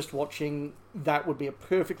 On first watching, that would be a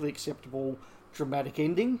perfectly acceptable dramatic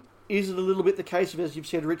ending. Is it a little bit the case of, as you've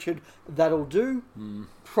said, Richard, that'll do?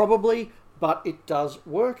 Probably, but it does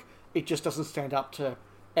work. It just doesn't stand up to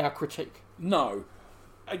our critique. No.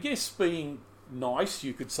 I guess being nice,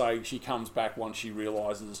 you could say she comes back once she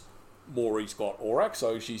realises Maury's got Aurak,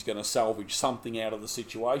 so she's going to salvage something out of the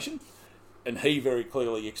situation. And he very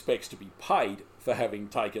clearly expects to be paid for having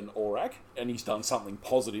taken Aurak, and he's done something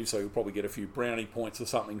positive, so he'll probably get a few brownie points or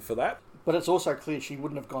something for that. But it's also clear she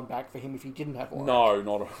wouldn't have gone back for him if he didn't have Aurak. No,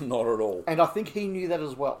 not at all. And I think he knew that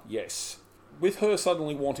as well. Yes. With her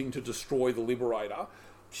suddenly wanting to destroy the Liberator,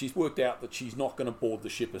 she's worked out that she's not going to board the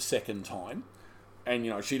ship a second time.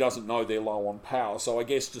 And, she doesn't know they're low on power, so I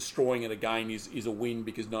guess destroying it again is a win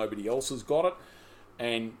because nobody else has got it.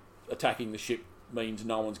 And attacking the ship means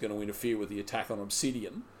no one's going to interfere with the attack on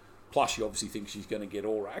Obsidian. Plus, she obviously thinks she's going to get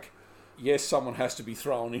Aurak. Yes, someone has to be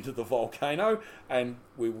thrown into the volcano, and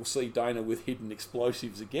we will see Dana with hidden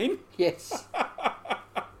explosives again. Yes.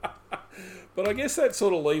 But I guess that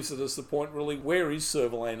sort of leaves us the point, really, where is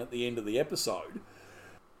Servalan at the end of the episode?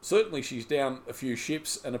 Certainly she's down a few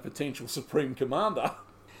ships and a potential Supreme Commander.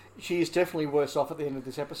 She is definitely worse off at the end of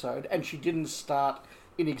this episode, and she didn't start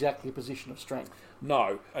in exactly a position of strength.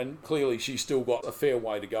 No, and clearly she's still got a fair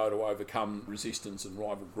way to go to overcome resistance and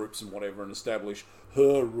rival groups and whatever and establish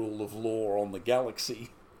her rule of law on the galaxy.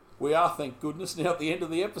 We are, thank goodness, now at the end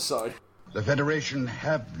of the episode. The Federation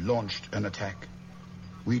have launched an attack.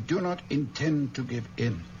 We do not intend to give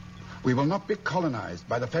in. We will not be colonized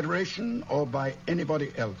by the Federation or by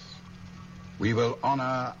anybody else. We will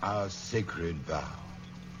honor our sacred vow.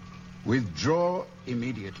 Withdraw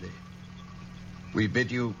immediately. We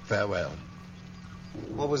bid you farewell.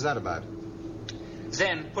 What was that about?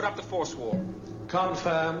 Zen, put up the force wall.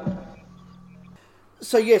 Confirm.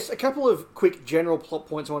 So yes, a couple of quick general plot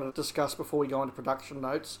points I wanted to discuss before we go into production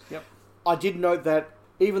notes. Yep. I did note that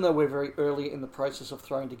even though we're very early in the process of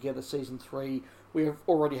throwing together Season 3, we have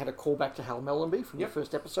already had a callback to Hal Mellenby from the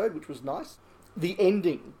first episode, which was nice. The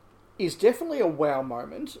ending is definitely a wow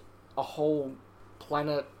moment. A whole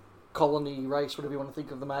planet, colony, race, whatever you want to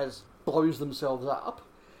think of them as, blows themselves up.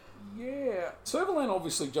 Yeah. Servalan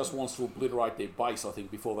obviously just wants to obliterate their base, I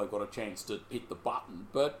think, before they've got a chance to hit the button.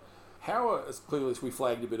 But Howard, as clearly as we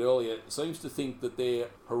flagged a bit earlier, seems to think that their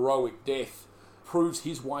heroic death proves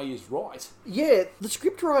his way is right. Yeah, the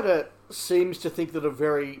scriptwriter seems to think that a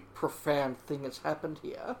very profound thing has happened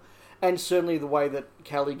here, and certainly the way that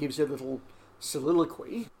Callie gives her little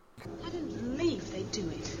soliloquy. I don't believe they'd do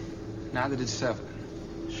it. Neither did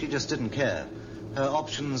Servalan. She just didn't care. Her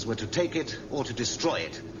options were to take it or to destroy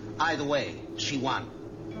it. Either way, she won.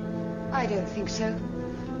 I don't think so.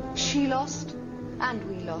 She lost, and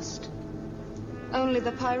we lost. Only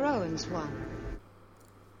the Pyroans won.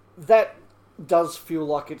 That does feel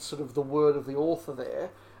like it's sort of the word of the author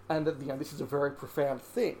there, and that, this is a very profound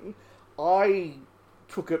thing. I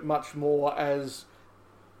took it much more as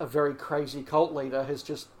a very crazy cult leader has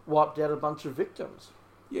just wiped out a bunch of victims.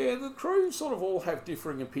 Yeah, the crew sort of all have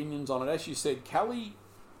differing opinions on it. As you said, Callie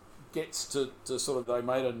gets to sort of, they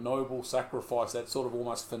made a noble sacrifice, that sort of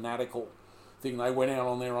almost fanatical thing. They went out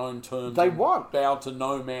on their own terms. They won. Bowed to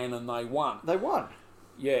no man and they won. They won.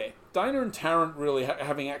 Yeah. Dana and Tarrant really,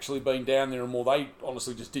 having actually been down there and more, they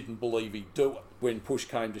honestly just didn't believe he'd do it when push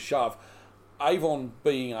came to shove. Avon,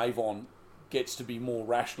 being Avon, gets to be more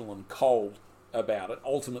rational and cold about it.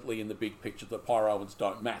 Ultimately, in the big picture, the Pyroans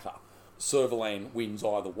don't matter. Servalan wins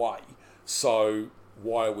either way. So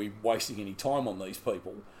why are we wasting any time on these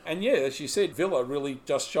people? And yeah, as you said, Villa really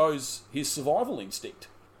just shows his survival instinct.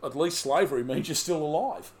 At least slavery means you're still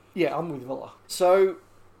alive. Yeah, I'm with Villa. So,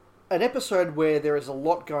 an episode where there is a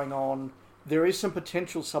lot going on, there is some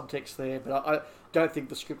potential subtext there, but I don't think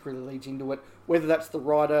the script really leads into it. Whether that's the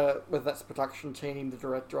writer, whether that's the production team, the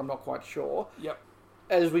director, I'm not quite sure. Yep.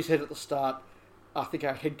 As we said at the start, I think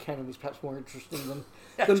our headcanon is perhaps more interesting than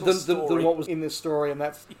what was in this story, and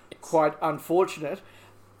that's quite unfortunate.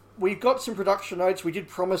 We've got some production notes. We did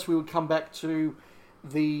promise we would come back to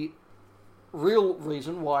the real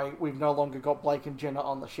reason why we've no longer got Blake and Jenna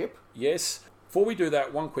on the ship. Yes. Before we do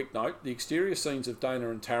that, one quick note. The exterior scenes of Dana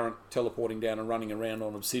and Tarrant teleporting down and running around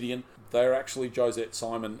on Obsidian, they're actually Josette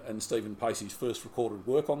Simon and Stephen Pacey's first recorded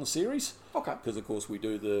work on the series. Okay. Because, of course, we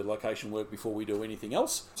do the location work before we do anything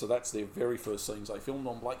else. So that's their very first scenes they filmed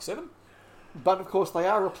on Blake 7. But, of course, they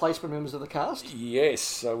are replacement members of the cast. Yes,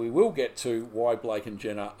 so we will get to why Blake and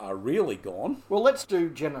Jenna are really gone. Well, let's do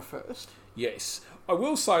Jenna first. Yes. I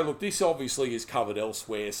will say, look, this obviously is covered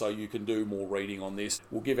elsewhere, so you can do more reading on this.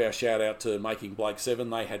 We'll give our shout out to Making Blake 7.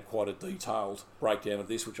 They had quite a detailed breakdown of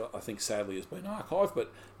this, which I think sadly has been archived,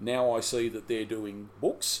 but now I see that they're doing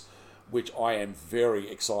books, which I am very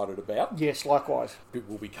excited about. Yes, likewise. It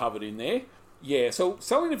will be covered in there. Yeah, so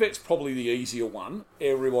Sally Knyvette's probably the easier one.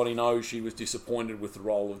 Everybody knows she was disappointed with the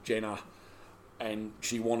role of Jenna, and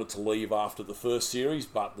she wanted to leave after the first series,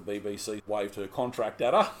 but the BBC waived her contract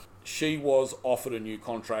at her. She was offered a new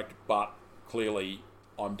contract, but clearly,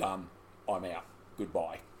 I'm done, I'm out,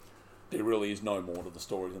 goodbye. There really is no more to the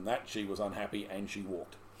story than that. She was unhappy and she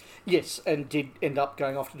walked. Yes, and did end up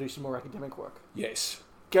going off to do some more academic work. Yes.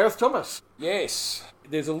 Gareth Thomas. Yes.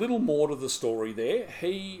 There's a little more to the story there.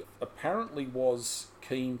 He apparently was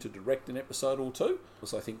keen to direct an episode or two,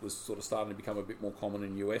 which I think was sort of starting to become a bit more common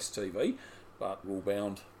in US TV, but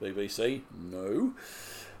rule-bound BBC, no.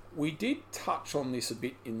 We did touch on this a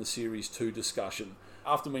bit in the Series 2 discussion.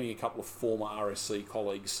 After meeting a couple of former RSC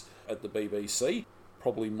colleagues at the BBC,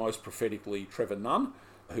 probably most prophetically Trevor Nunn,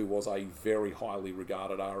 who was a very highly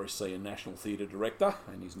regarded RSC and National Theatre director,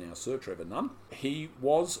 and is now Sir Trevor Nunn. He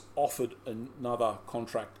was offered another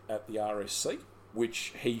contract at the RSC,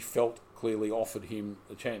 which he felt clearly offered him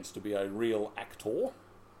a chance to be a real actor.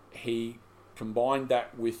 He combined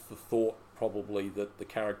that with the thought probably that the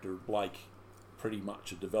character of Blake pretty much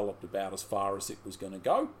had developed about as far as it was going to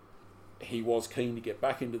go. He was keen to get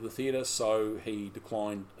back into the theatre, so he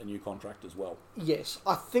declined a new contract as well. Yes,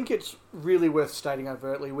 I think it's really worth stating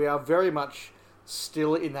overtly, we are very much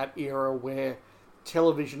still in that era where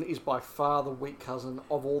television is by far the weak cousin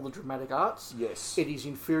of all the dramatic arts. Yes. It is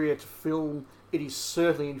inferior to film. It is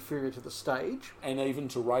certainly inferior to the stage. And even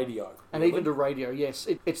to radio. And even to radio, yes.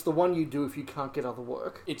 It's the one you do if you can't get other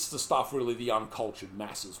work. It's the stuff really the uncultured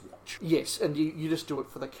masses watch. Yes, and you just do it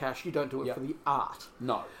for the cash. You don't do it for the art.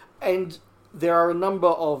 No. And there are a number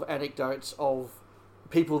of anecdotes of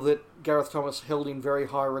people that Gareth Thomas held in very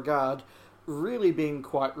high regard really being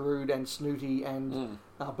quite rude and snooty and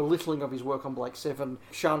belittling of his work on Blake 7.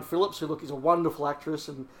 Sian Phillips, who, look, is a wonderful actress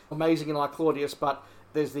and amazing in I, Claudius, but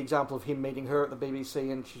there's the example of him meeting her at the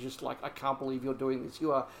BBC and she's just like, I can't believe you're doing this.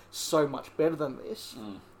 You are so much better than this.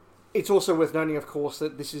 It's also worth noting, of course,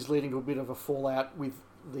 that this is leading to a bit of a fallout with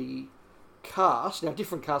the cast. Now,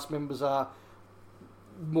 different cast members are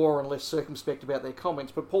more or less circumspect about their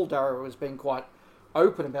comments, but Paul Darrow has been quite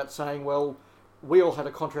open about saying, well, we all had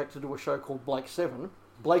a contract to do a show called Blake 7.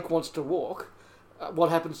 Blake wants to walk. What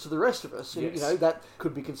happens to the rest of us? Yes. You know, that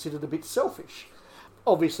could be considered a bit selfish.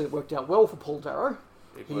 Obviously, it worked out well for Paul Darrow.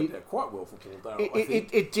 It worked out quite well for Paul Darrow, I think.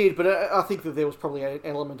 It did, but I think that there was probably an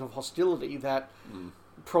element of hostility that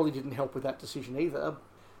probably didn't help with that decision either.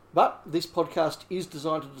 But this podcast is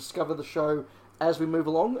designed to discover the show as we move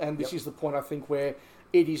along, and this is the point, I think, where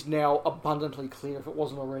it is now abundantly clear, if it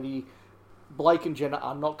wasn't already, Blake and Jenna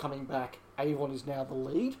are not coming back. Avon is now the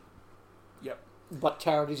lead. Yep. But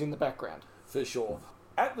Tarrant is in the background. For sure.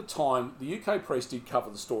 At the time, the UK press did cover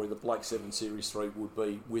the story that Blake 7 Series 3 would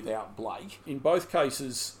be without Blake. In both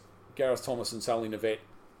cases, Gareth Thomas and Sally Knyvette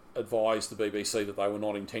advised the BBC that they were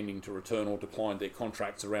not intending to return or declined their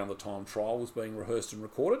contracts around the time trial was being rehearsed and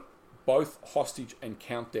recorded. Both Hostage and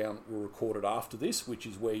Countdown were recorded after this, which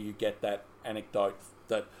is where you get that anecdote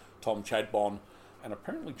that Tom Chadbon and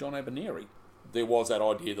apparently John Abineri, there was that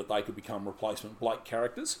idea that they could become replacement Blake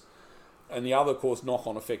characters. And the other, of course,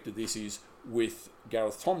 knock-on effect of this is with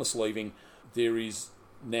Gareth Thomas leaving, there is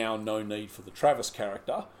now no need for the Travis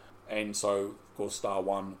character. And so, of course, Star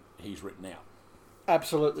One, he's written out.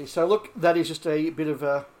 Absolutely. So, look, that is just a bit of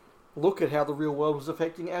a look at how the real world was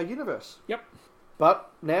affecting our universe. Yep. But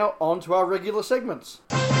now on to our regular segments.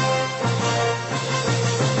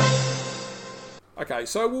 Okay,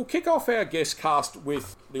 so we'll kick off our guest cast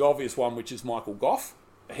with the obvious one, which is Michael Gough.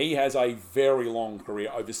 He has a very long career,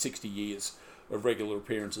 over 60 years of regular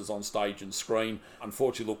appearances on stage and screen.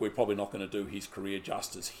 Unfortunately, look, we're probably not going to do his career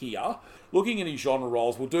justice here. Looking at his genre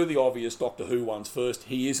roles, we'll do the obvious Doctor Who ones first.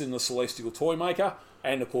 He is in The Celestial Toymaker,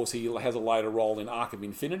 and of course he has a later role in Arc of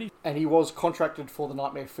Infinity. And he was contracted for The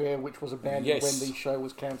Nightmare Fair, which was abandoned Yes. when the show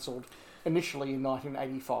was cancelled, initially in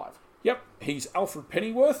 1985. Yep, he's Alfred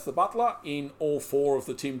Pennyworth, the butler, in all 4 of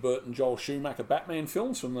the Tim Burton, Joel Schumacher Batman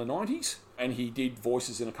films from the 90s. And he did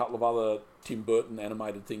voices in a couple of other Tim Burton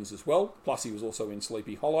animated things as well. Plus he was also in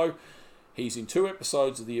Sleepy Hollow. He's in 2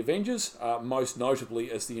 episodes of The Avengers, most notably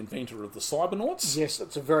as the inventor of the Cybernauts. Yes,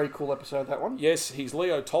 that's a very cool episode, that one. Yes, he's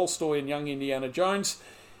Leo Tolstoy in Young Indiana Jones.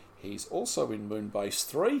 He's also in Moonbase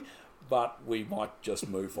 3, but we might just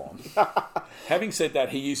move on. Having said that,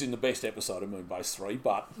 he is in the best episode of Moonbase 3,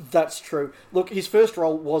 but... That's true. Look, his first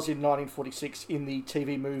role was in 1946 in the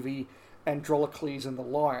TV movie Androcles and the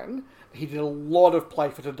Lion. He did a lot of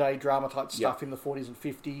play-for-today drama-type stuff in the 40s and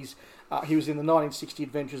 50s. He was in the 1960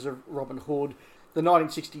 Adventures of Robin Hood, the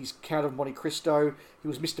 1960s Count of Monte Cristo. He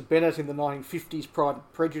was Mr. Bennet in the 1950s Pride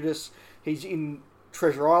and Prejudice. He's in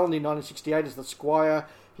Treasure Island in 1968 as the Squire.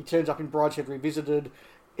 He turns up in Brideshead Revisited.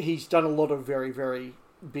 He's done a lot of very, very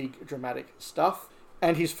big dramatic stuff.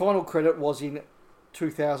 And his final credit was in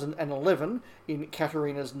 2011 in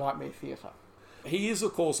Katerina's Nightmare Theatre. He is,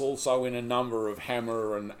 of course, also in a number of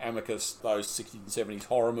Hammer and Amicus, those 60s and 70s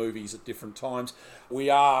horror movies at different times. We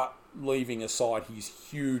are leaving aside his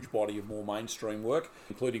huge body of more mainstream work,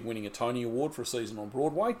 including winning a Tony Award for a season on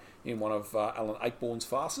Broadway in one of Alan Ayckbourn's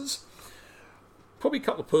farces. Probably a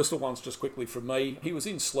couple of personal ones just quickly from me. He was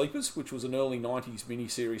in Sleepers, which was an early 90s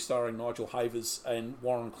miniseries starring Nigel Havers and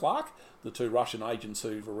Warren Clark, the 2 Russian agents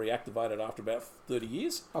who were reactivated after about 30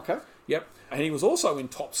 years. Okay. Yep. And he was also in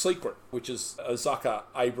Top Secret, which is a Zucker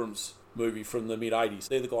Abrams movie from the mid-80s.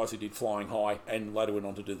 They're the guys who did Flying High and later went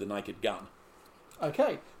on to do The Naked Gun.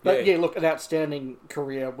 Okay. But yeah, look, an outstanding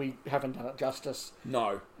career. We haven't done it justice.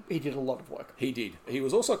 No. He did a lot of work. He did. He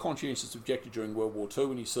was also a conscientious objector during World War II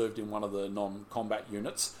when he served in one of the non-combat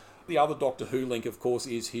units. The other Doctor Who link, of course,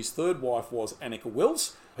 is his third wife was Annika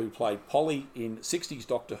Wills, who played Polly in 60s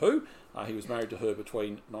Doctor Who. He was married to her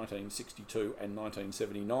between 1962 and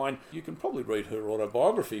 1979. You can probably read her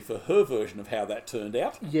autobiography for her version of how that turned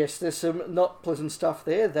out. Yes, there's some not pleasant stuff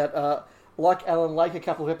there that, like Alan Lake a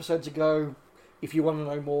couple of episodes ago, if you want to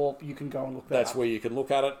know more, you can go and look that That's up. where you can look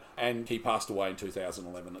at it. And he passed away in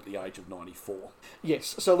 2011 at the age of 94.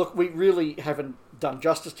 Yes, so look, we really haven't done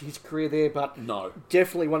justice to his career there, but no,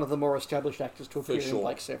 definitely one of the more established actors to appear for sure. in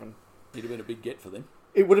Blake 7. He'd have been a big get for them.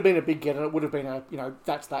 It would have been a big get, and it would have been a,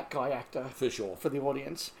 that's that guy actor. For sure. For the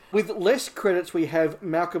audience. With less credits, we have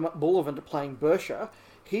Malcolm Bullivant playing Bersha.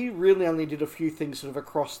 He really only did a few things sort of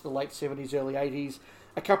across the late 70s, early 80s.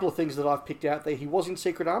 A couple of things that I've picked out there. He was in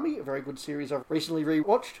Secret Army, a very good series I've recently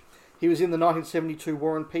rewatched. He was in the 1972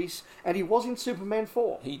 War and Peace, and he was in Superman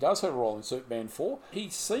 4. He does have a role in Superman 4. He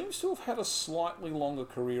seems to have had a slightly longer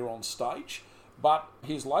career on stage, but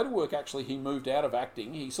his later work, actually, he moved out of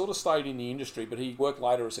acting. He sort of stayed in the industry, but he worked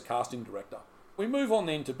later as a casting director. We move on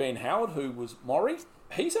then to Ben Howard, who was Maury.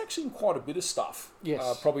 He's actually in quite a bit of stuff.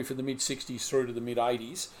 Yes. Probably from the mid-60s through to the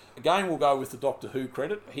mid-80s. Again, we'll go with the Doctor Who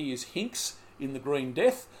credit. He is Hinks in The Green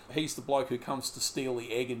Death. He's the bloke who comes to steal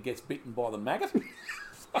the egg and gets bitten by the maggot.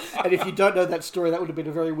 And if you don't know that story, that would have been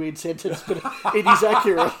a very weird sentence, but it is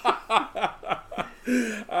accurate.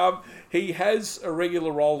 He has a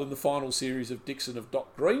regular role in the final series of Dixon of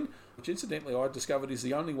Dock Green, which incidentally I discovered is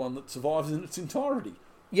the only one that survives in its entirety.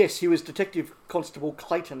 Yes, he was Detective Constable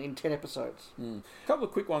Clayton in 10 episodes. A couple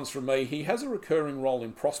of quick ones from me. He has a recurring role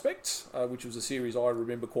in Prospects, which was a series I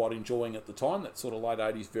remember quite enjoying at the time. That's sort of late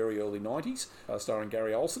 80s, very early 90s, starring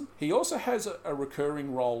Gary Olson. He also has a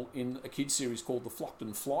recurring role in a kids series called The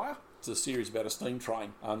Flockton Flyer. It's a series about a steam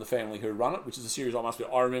train and the family who run it, which is a series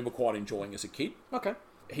I remember quite enjoying as a kid. Okay.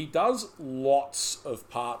 He does lots of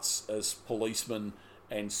parts as policeman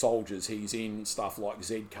and soldiers. He's in stuff like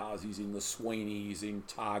Z-Cars, he's in The Sweeney, he's in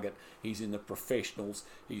Target, he's in The Professionals,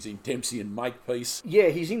 he's in Dempsey and Makepeace. Yeah,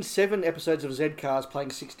 he's in 7 episodes of Z-Cars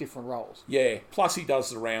playing 6 different roles. Yeah, plus he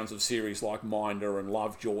does the rounds of series like Minder and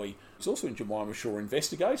Lovejoy. He's also in Jemima Shaw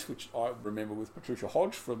Investigates, which I remember with Patricia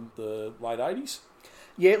Hodge from the late 80s.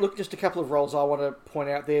 Yeah, look, just a couple of roles I want to point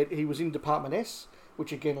out there. He was in Department S,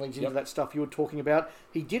 which again leads into that stuff you were talking about.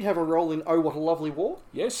 He did have a role in Oh, What a Lovely War.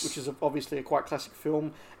 Yes. Which is obviously a quite classic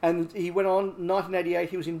film. And he went on, 1988,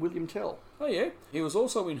 he was in William Tell. Oh, yeah. He was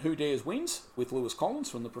also in Who Dares Wins with Lewis Collins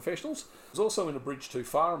from The Professionals. He was also in A Bridge Too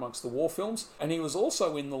Far amongst the war films. And he was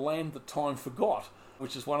also in The Land That Time Forgot,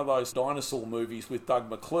 which is one of those dinosaur movies with Doug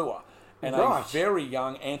McClure and a very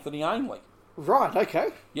young Anthony Ainley. Right, okay.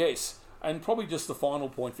 Yes. And probably just the final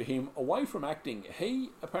point for him, away from acting,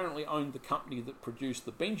 he apparently owned the company that produced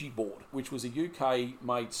the Benji board, which was a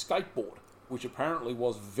UK-made skateboard, which apparently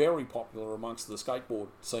was very popular amongst the skateboard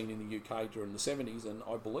scene in the UK during the 70s, and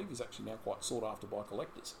I believe is actually now quite sought after by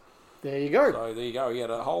collectors. There you go. So there you go, he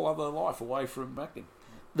had a whole other life away from acting.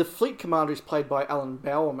 The Fleet Commander is played by Alan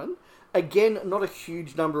Bowerman. Again, not a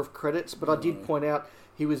huge number of credits, but I did point out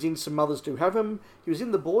he was in Some Mothers Do Have 'Em. He was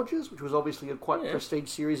in The Borgias, which was obviously a quite prestige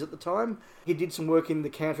series at the time. He did some work in The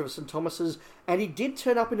Cantor of St. Thomas's, and he did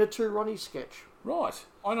turn up in a Two Ronnie sketch. Right.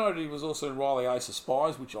 I know he was also in Riley Ace of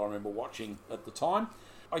Spies, which I remember watching at the time.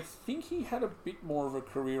 I think he had a bit more of a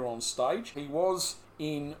career on stage. He was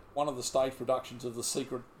in one of the stage productions of The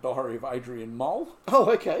Secret Diary of Adrian Mole.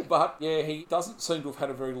 Oh, okay. But, yeah, he doesn't seem to have had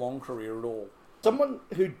a very long career at all. Someone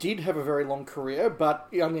who did have a very long career, but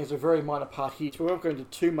he only has a very minor part here, so we won't go into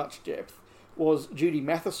too much depth, was Judy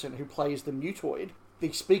Matheson, who plays the Mutoid,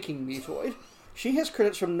 the speaking Mutoid. She has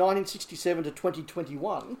credits from 1967 to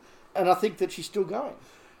 2021, and I think that she's still going.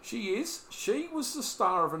 She is. She was the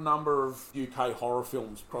star of a number of UK horror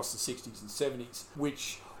films across the 60s and 70s,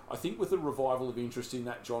 which I think with the revival of interest in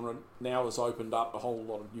that genre now has opened up a whole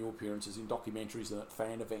lot of new appearances in documentaries and at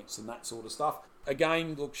fan events and that sort of stuff.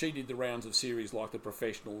 Again, look, she did the rounds of series like The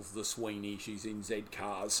Professionals, The Sweeney, she's in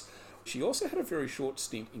Z-Cars. She also had a very short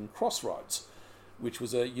stint in Crossroads, which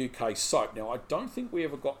was a UK soap. Now, I don't think we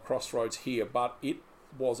ever got Crossroads here, but it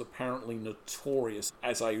was apparently notorious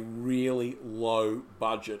as a really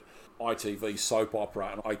low-budget ITV soap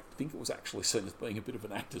opera, and I think it was actually seen as being a bit of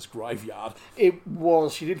an actor's graveyard. It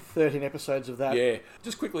was. She did 13 episodes of that. Yeah.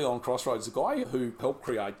 Just quickly on Crossroads, the guy who helped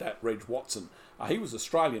create that, Reg Watson, he was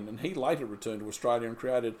Australian, and he later returned to Australia and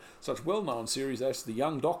created such well-known series as The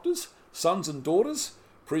Young Doctors, Sons and Daughters,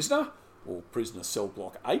 Prisoner, or Prisoner Cell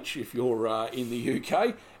Block H if you're in the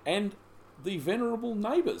UK, and The Venerable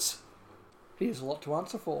Neighbours. Here's a lot to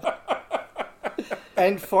answer for.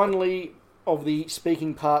 And finally, of the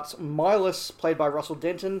speaking parts, Milas, played by Russell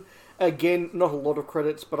Denton. Again, not a lot of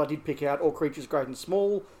credits, but I did pick out All Creatures Great and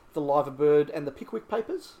Small, The Liver Bird, and The Pickwick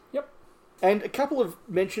Papers. Yep. And a couple of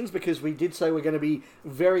mentions, because we did say we're going to be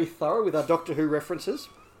very thorough with our Doctor Who references.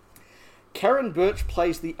 Karen Birch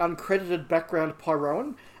plays the uncredited background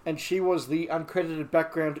Pyroan, and she was the uncredited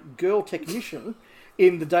background girl technician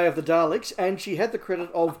in The Day of the Daleks, and she had the credit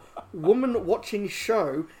of woman watching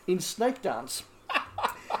show in Snake Dance.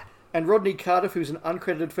 And Rodney Cardiff, who's an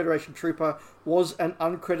uncredited Federation trooper, was an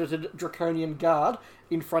uncredited Draconian guard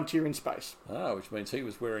in Frontier in Space. Ah, which means he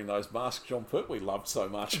was wearing those masks John Pertwee loved so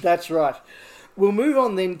much. That's right. We'll move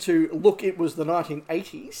on then to, look, it was the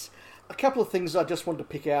 1980s. A couple of things I just wanted to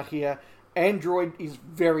pick out here. Android is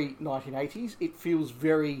very 1980s. It feels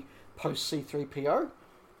very post-C3PO.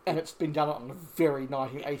 And it's been done on a very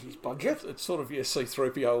 1980s budget. It's sort of,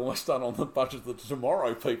 C-3PO almost done on the budget of the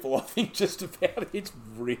Tomorrow People, I think, just about. It's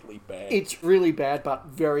really bad. It's really bad, but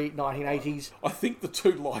very 1980s. I think the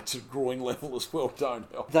two lights at groin level as well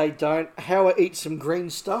don't help. They don't. Howard eats some green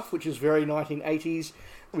stuff, which is very 1980s.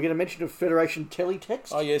 We're going to mention a Federation teletext.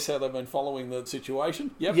 Oh, yes, how they've been following the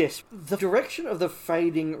situation. Yep. Yes. The direction of the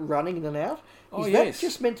fading running in and out, is that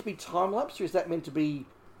just meant to be time-lapse, or is that meant to be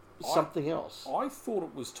something else? I thought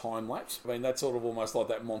it was time-lapse. I mean, that's sort of almost like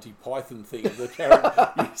that Monty Python thing. The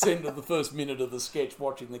character, you send to the first minute of the sketch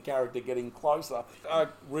watching the character getting closer. A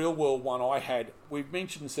real-world one I had, we've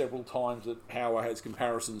mentioned several times that Howard has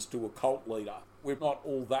comparisons to a cult leader. We're not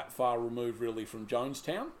all that far removed, really, from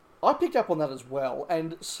Jonestown. I picked up on that as well,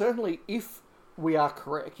 and certainly if we are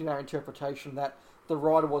correct in our interpretation that the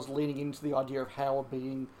writer was leaning into the idea of Howard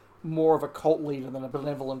being more of a cult leader than a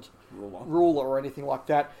benevolent ruler or anything like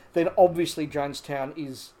that, then obviously Jonestown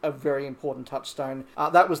is a very important touchstone.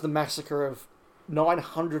 That was the massacre of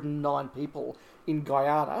 909 people in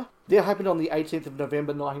Guyana. That happened on the 18th of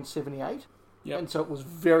November 1978. Yep. And so it was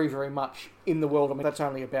very, very much in the world. I mean, that's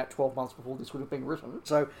only about 12 months before this would have been written.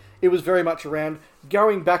 So it was very much around.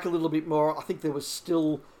 Going back a little bit more, I think there was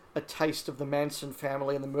still a taste of the Manson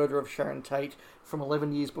family and the murder of Sharon Tate from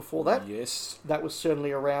 11 years before that. Yes. That was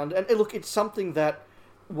certainly around. And look, it's something that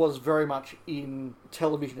was very much in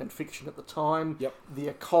television and fiction at the time. Yep. The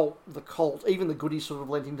occult, the cult, even the Goodies sort of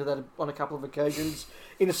lent into that on a couple of occasions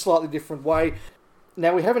in a slightly different way.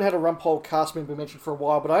 Now, we haven't had a Rumpole cast member mentioned for a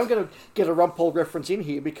while, but I'm going to get a Rumpole reference in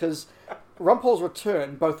here because Rumpole's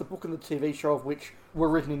Return, both the book and the TV show of which were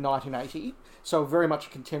written in 1980, so very much a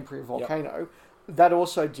contemporary of Volcano, that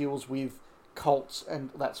also deals with cults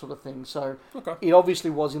and that sort of thing. So it obviously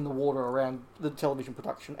was in the water around the television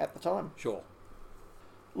production at the time. Sure.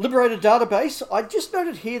 Liberator Database, I just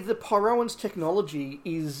noted here that Pyroan's technology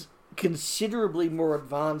is considerably more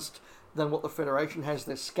advanced than what the Federation has.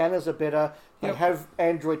 Their scanners are better. They have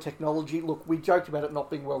Android technology. Look, we joked about it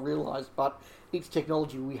not being well realised, but it's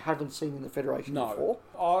technology we haven't seen in the Federation before.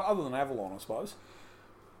 Other than Avalon, I suppose.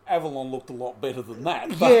 Avalon looked a lot better than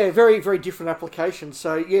that. Yeah, very, very different application.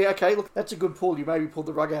 So, yeah, okay, look, that's a good pull. You maybe pulled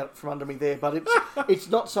the rug out from under me there, but it's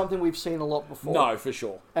not something we've seen a lot before. No, for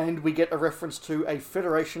sure. And we get a reference to a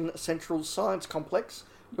Federation Central Science Complex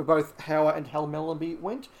where both Hauer and Hal Mellenby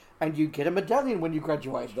went, and you get a medallion when you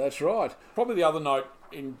graduate. That's right. Probably the other note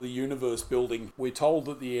in the universe building, we're told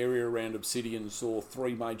that the area around Obsidian saw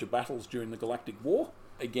 3 major battles during the Galactic War.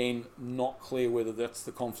 Again, not clear whether that's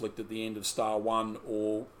the conflict at the end of Star 1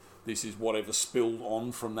 or this is whatever spilled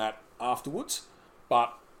on from that afterwards.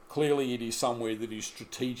 But clearly it is somewhere that is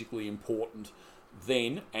strategically important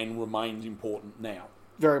then and remains important now.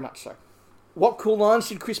 Very much so. What cool lines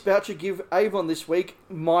did Chris Boucher give Avon this week?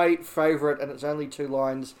 My favourite, and it's only 2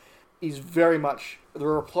 lines, is very much the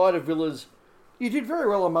reply to Villa's, "You did very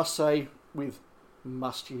well, I must say," with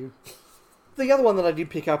 "must you?" The other one that I did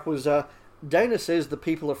pick up was, Dana says the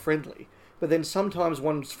people are friendly, but then sometimes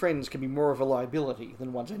one's friends can be more of a liability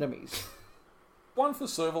than one's enemies. One for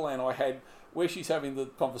Servalan I had, where she's having the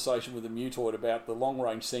conversation with the mutoid about the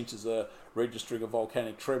long-range sensors are registering a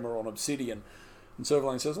volcanic tremor on Obsidian. And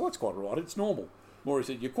Servalan says, well, that's quite right, it's normal. Maury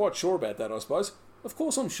said, you're quite sure about that, I suppose? Of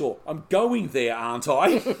course I'm sure. I'm going there, aren't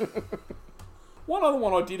I? One other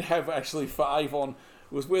one I did have, actually, for Avon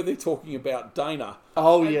was where they're talking about Dana.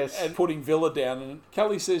 Oh, yes. And putting Villa down. And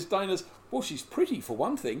Kelly says, Dana's, well, she's pretty, for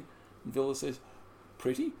one thing. And Villa says,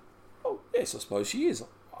 pretty? Oh, yes, I suppose she is.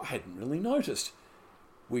 I hadn't really noticed.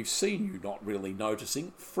 We've seen you not really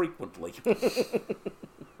noticing frequently.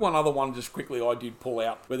 One other one, just quickly, I did pull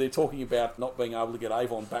out, where they're talking about not being able to get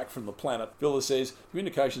Avon back from the planet. Villa says,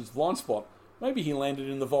 communications blind spot. Maybe he landed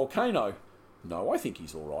in the volcano. No, I think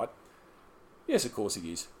he's all right. Yes, of course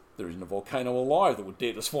he is. There isn't a volcano alive that would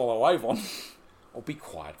dare to swallow Avon. Oh, be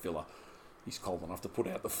quiet, Villa. He's cold enough to put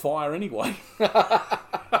out the fire anyway.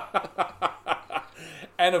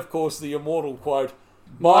 And, of course, the immortal quote,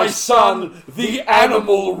 my son, the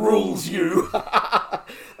animal rules you.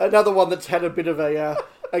 Another one that's had a bit of a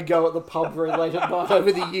go at the pub very late at night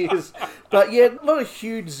over the years. But yeah, not a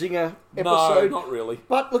huge zinger episode. No, not really.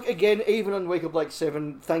 But look, again, even on Week of Blake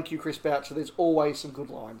 7, thank you, Chris Boucher, there's always some good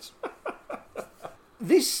lines.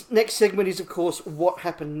 This next segment is, of course, what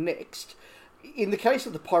happened next. In the case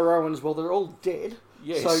of the Pyroans, well, they're all dead.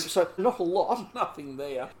 Yes. So not a lot. Nothing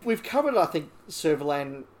there. We've covered, I think,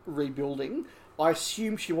 Servalan rebuilding. I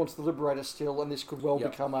assume she wants the Liberator still, and this could well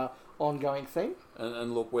become a ongoing thing.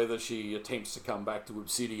 And look, whether she attempts to come back to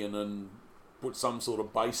Obsidian and put some sort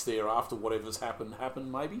of base there after whatever's happened,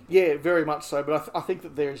 maybe? Yeah, very much so. But I think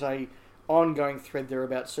that there's a ongoing thread there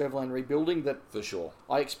about Servalan rebuilding that for sure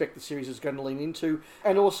I expect the series is going to lean into.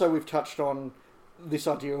 And also we've touched on this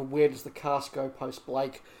idea of where does the cast go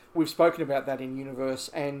post-Blake. We've spoken about that in Universe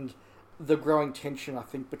and the growing tension, I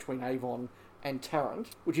think, between Avon and Tarrant,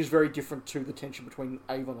 which is very different to the tension between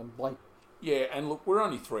Avon and Blake. Yeah, and look, we're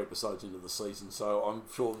only 3 episodes into the season, so I'm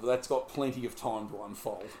sure that's got plenty of time to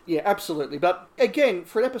unfold. Yeah, absolutely. But again,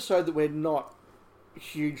 for an episode that we're not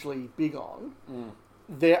hugely big on,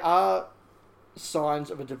 there are signs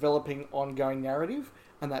of a developing ongoing narrative,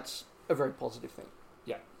 and that's a very positive thing.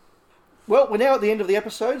 Yeah. Well, we're now at the end of the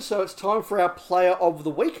episode, so it's time for our Player of the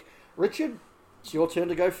Week. Richard, it's your turn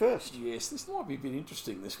to go first. Yes, this might be a bit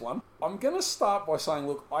interesting, this one. I'm going to start by saying,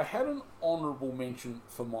 look, I had an honourable mention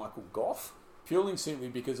for Michael Gough, purely and simply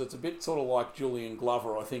because it's a bit sort of like Julian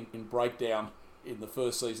Glover, I think, in Breakdown in the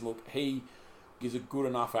first season. Look, he is a good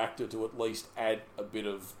enough actor to at least add a bit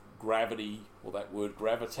of gravity, or that word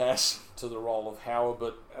gravitas, to the role of Howard,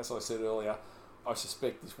 but as I said earlier, I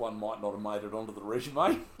suspect this one might not have made it onto the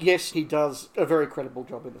resume. Yes, he does a very credible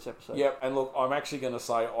job in this episode. Yep, and look, I'm actually going to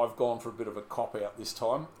say I've gone for a bit of a cop-out this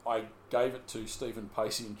time. I gave it to Stephen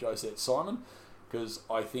Pacey and Josette Simon, because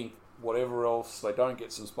I think whatever else, they don't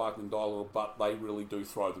get some sparkling dialogue, but they really do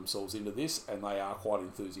throw themselves into this, and they are quite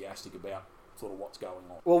enthusiastic about sort of what's going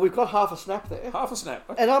on. Well, we've got half a snap there. Half a snap.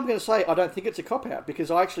 Okay. And I'm going to say I don't think it's a cop-out,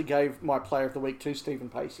 because I actually gave my Player of the Week to Stephen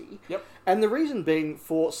Pacey. Yep. And the reason being,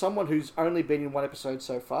 for someone who's only been in one episode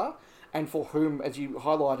so far, and for whom, as you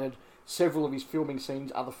highlighted, several of his filming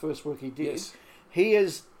scenes are the first work he did, Yes. he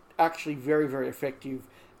is actually very, very effective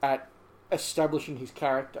at establishing his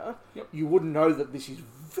character. Yep. You wouldn't know that this is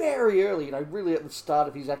very early, really at the start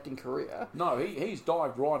of his acting career. No, he's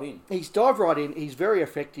dived right in. He's dived right in. He's very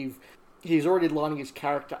effective. He's already lining his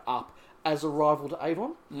character up as a rival to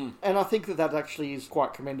Avon. And I think that actually is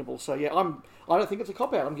quite commendable. So, yeah, I don't think it's a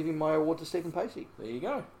cop-out. I'm giving my award to Stephen Pacey. There you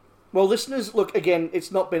go. Well, listeners, look, again,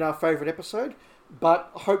 it's not been our favourite episode,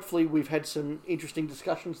 but hopefully we've had some interesting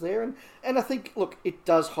discussions there. And I think, look, it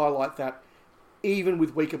does highlight that even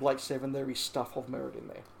with Week of Blake 7, there is stuff of merit in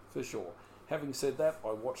there. For sure. Having said that,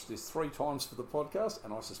 I watched this 3 times for the podcast,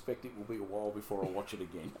 and I suspect it will be a while before I watch it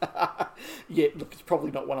again. Yeah, look, it's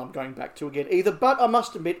probably not one I'm going back to again either, but I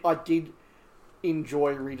must admit I did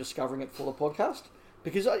enjoy rediscovering it for the podcast,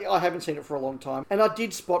 because I haven't seen it for a long time, and I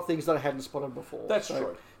did spot things that I hadn't spotted before. That's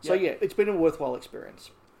true. So yeah, it's been a worthwhile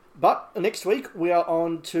experience. But next week we are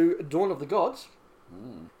on to Dawn of the Gods.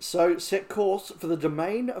 So set course for the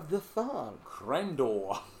domain of the Tharn.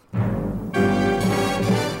 Crandor.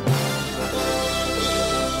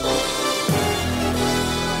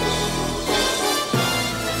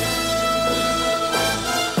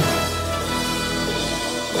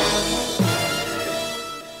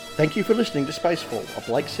 Thank you for listening to Spacefall, a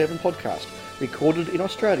Blake 7 podcast, recorded in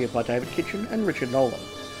Australia by David Kitchen and Richard Nolan.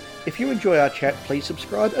 If you enjoy our chat, please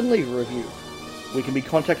subscribe and leave a review. We can be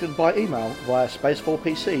contacted by email via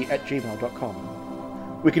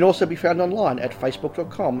spacefallpc@gmail.com. We can also be found online at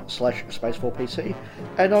facebook.com/spacefallpc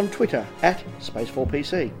and on Twitter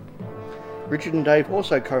 @spacefallpc. Richard and Dave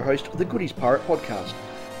also co-host the Goodies Pirate podcast,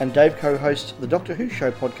 and Dave co-hosts the Doctor Who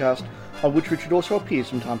Show podcast, on which Richard also appears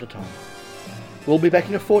from time to time. We'll be back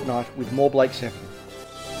in a fortnight with more Blake 7.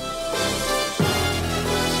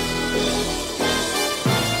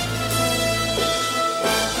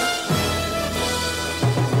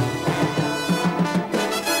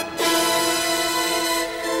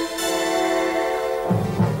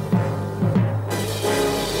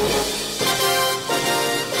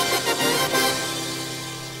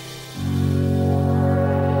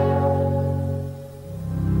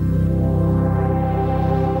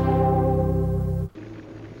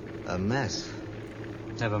 A mess.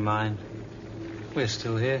 Never mind. We're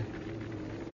still here.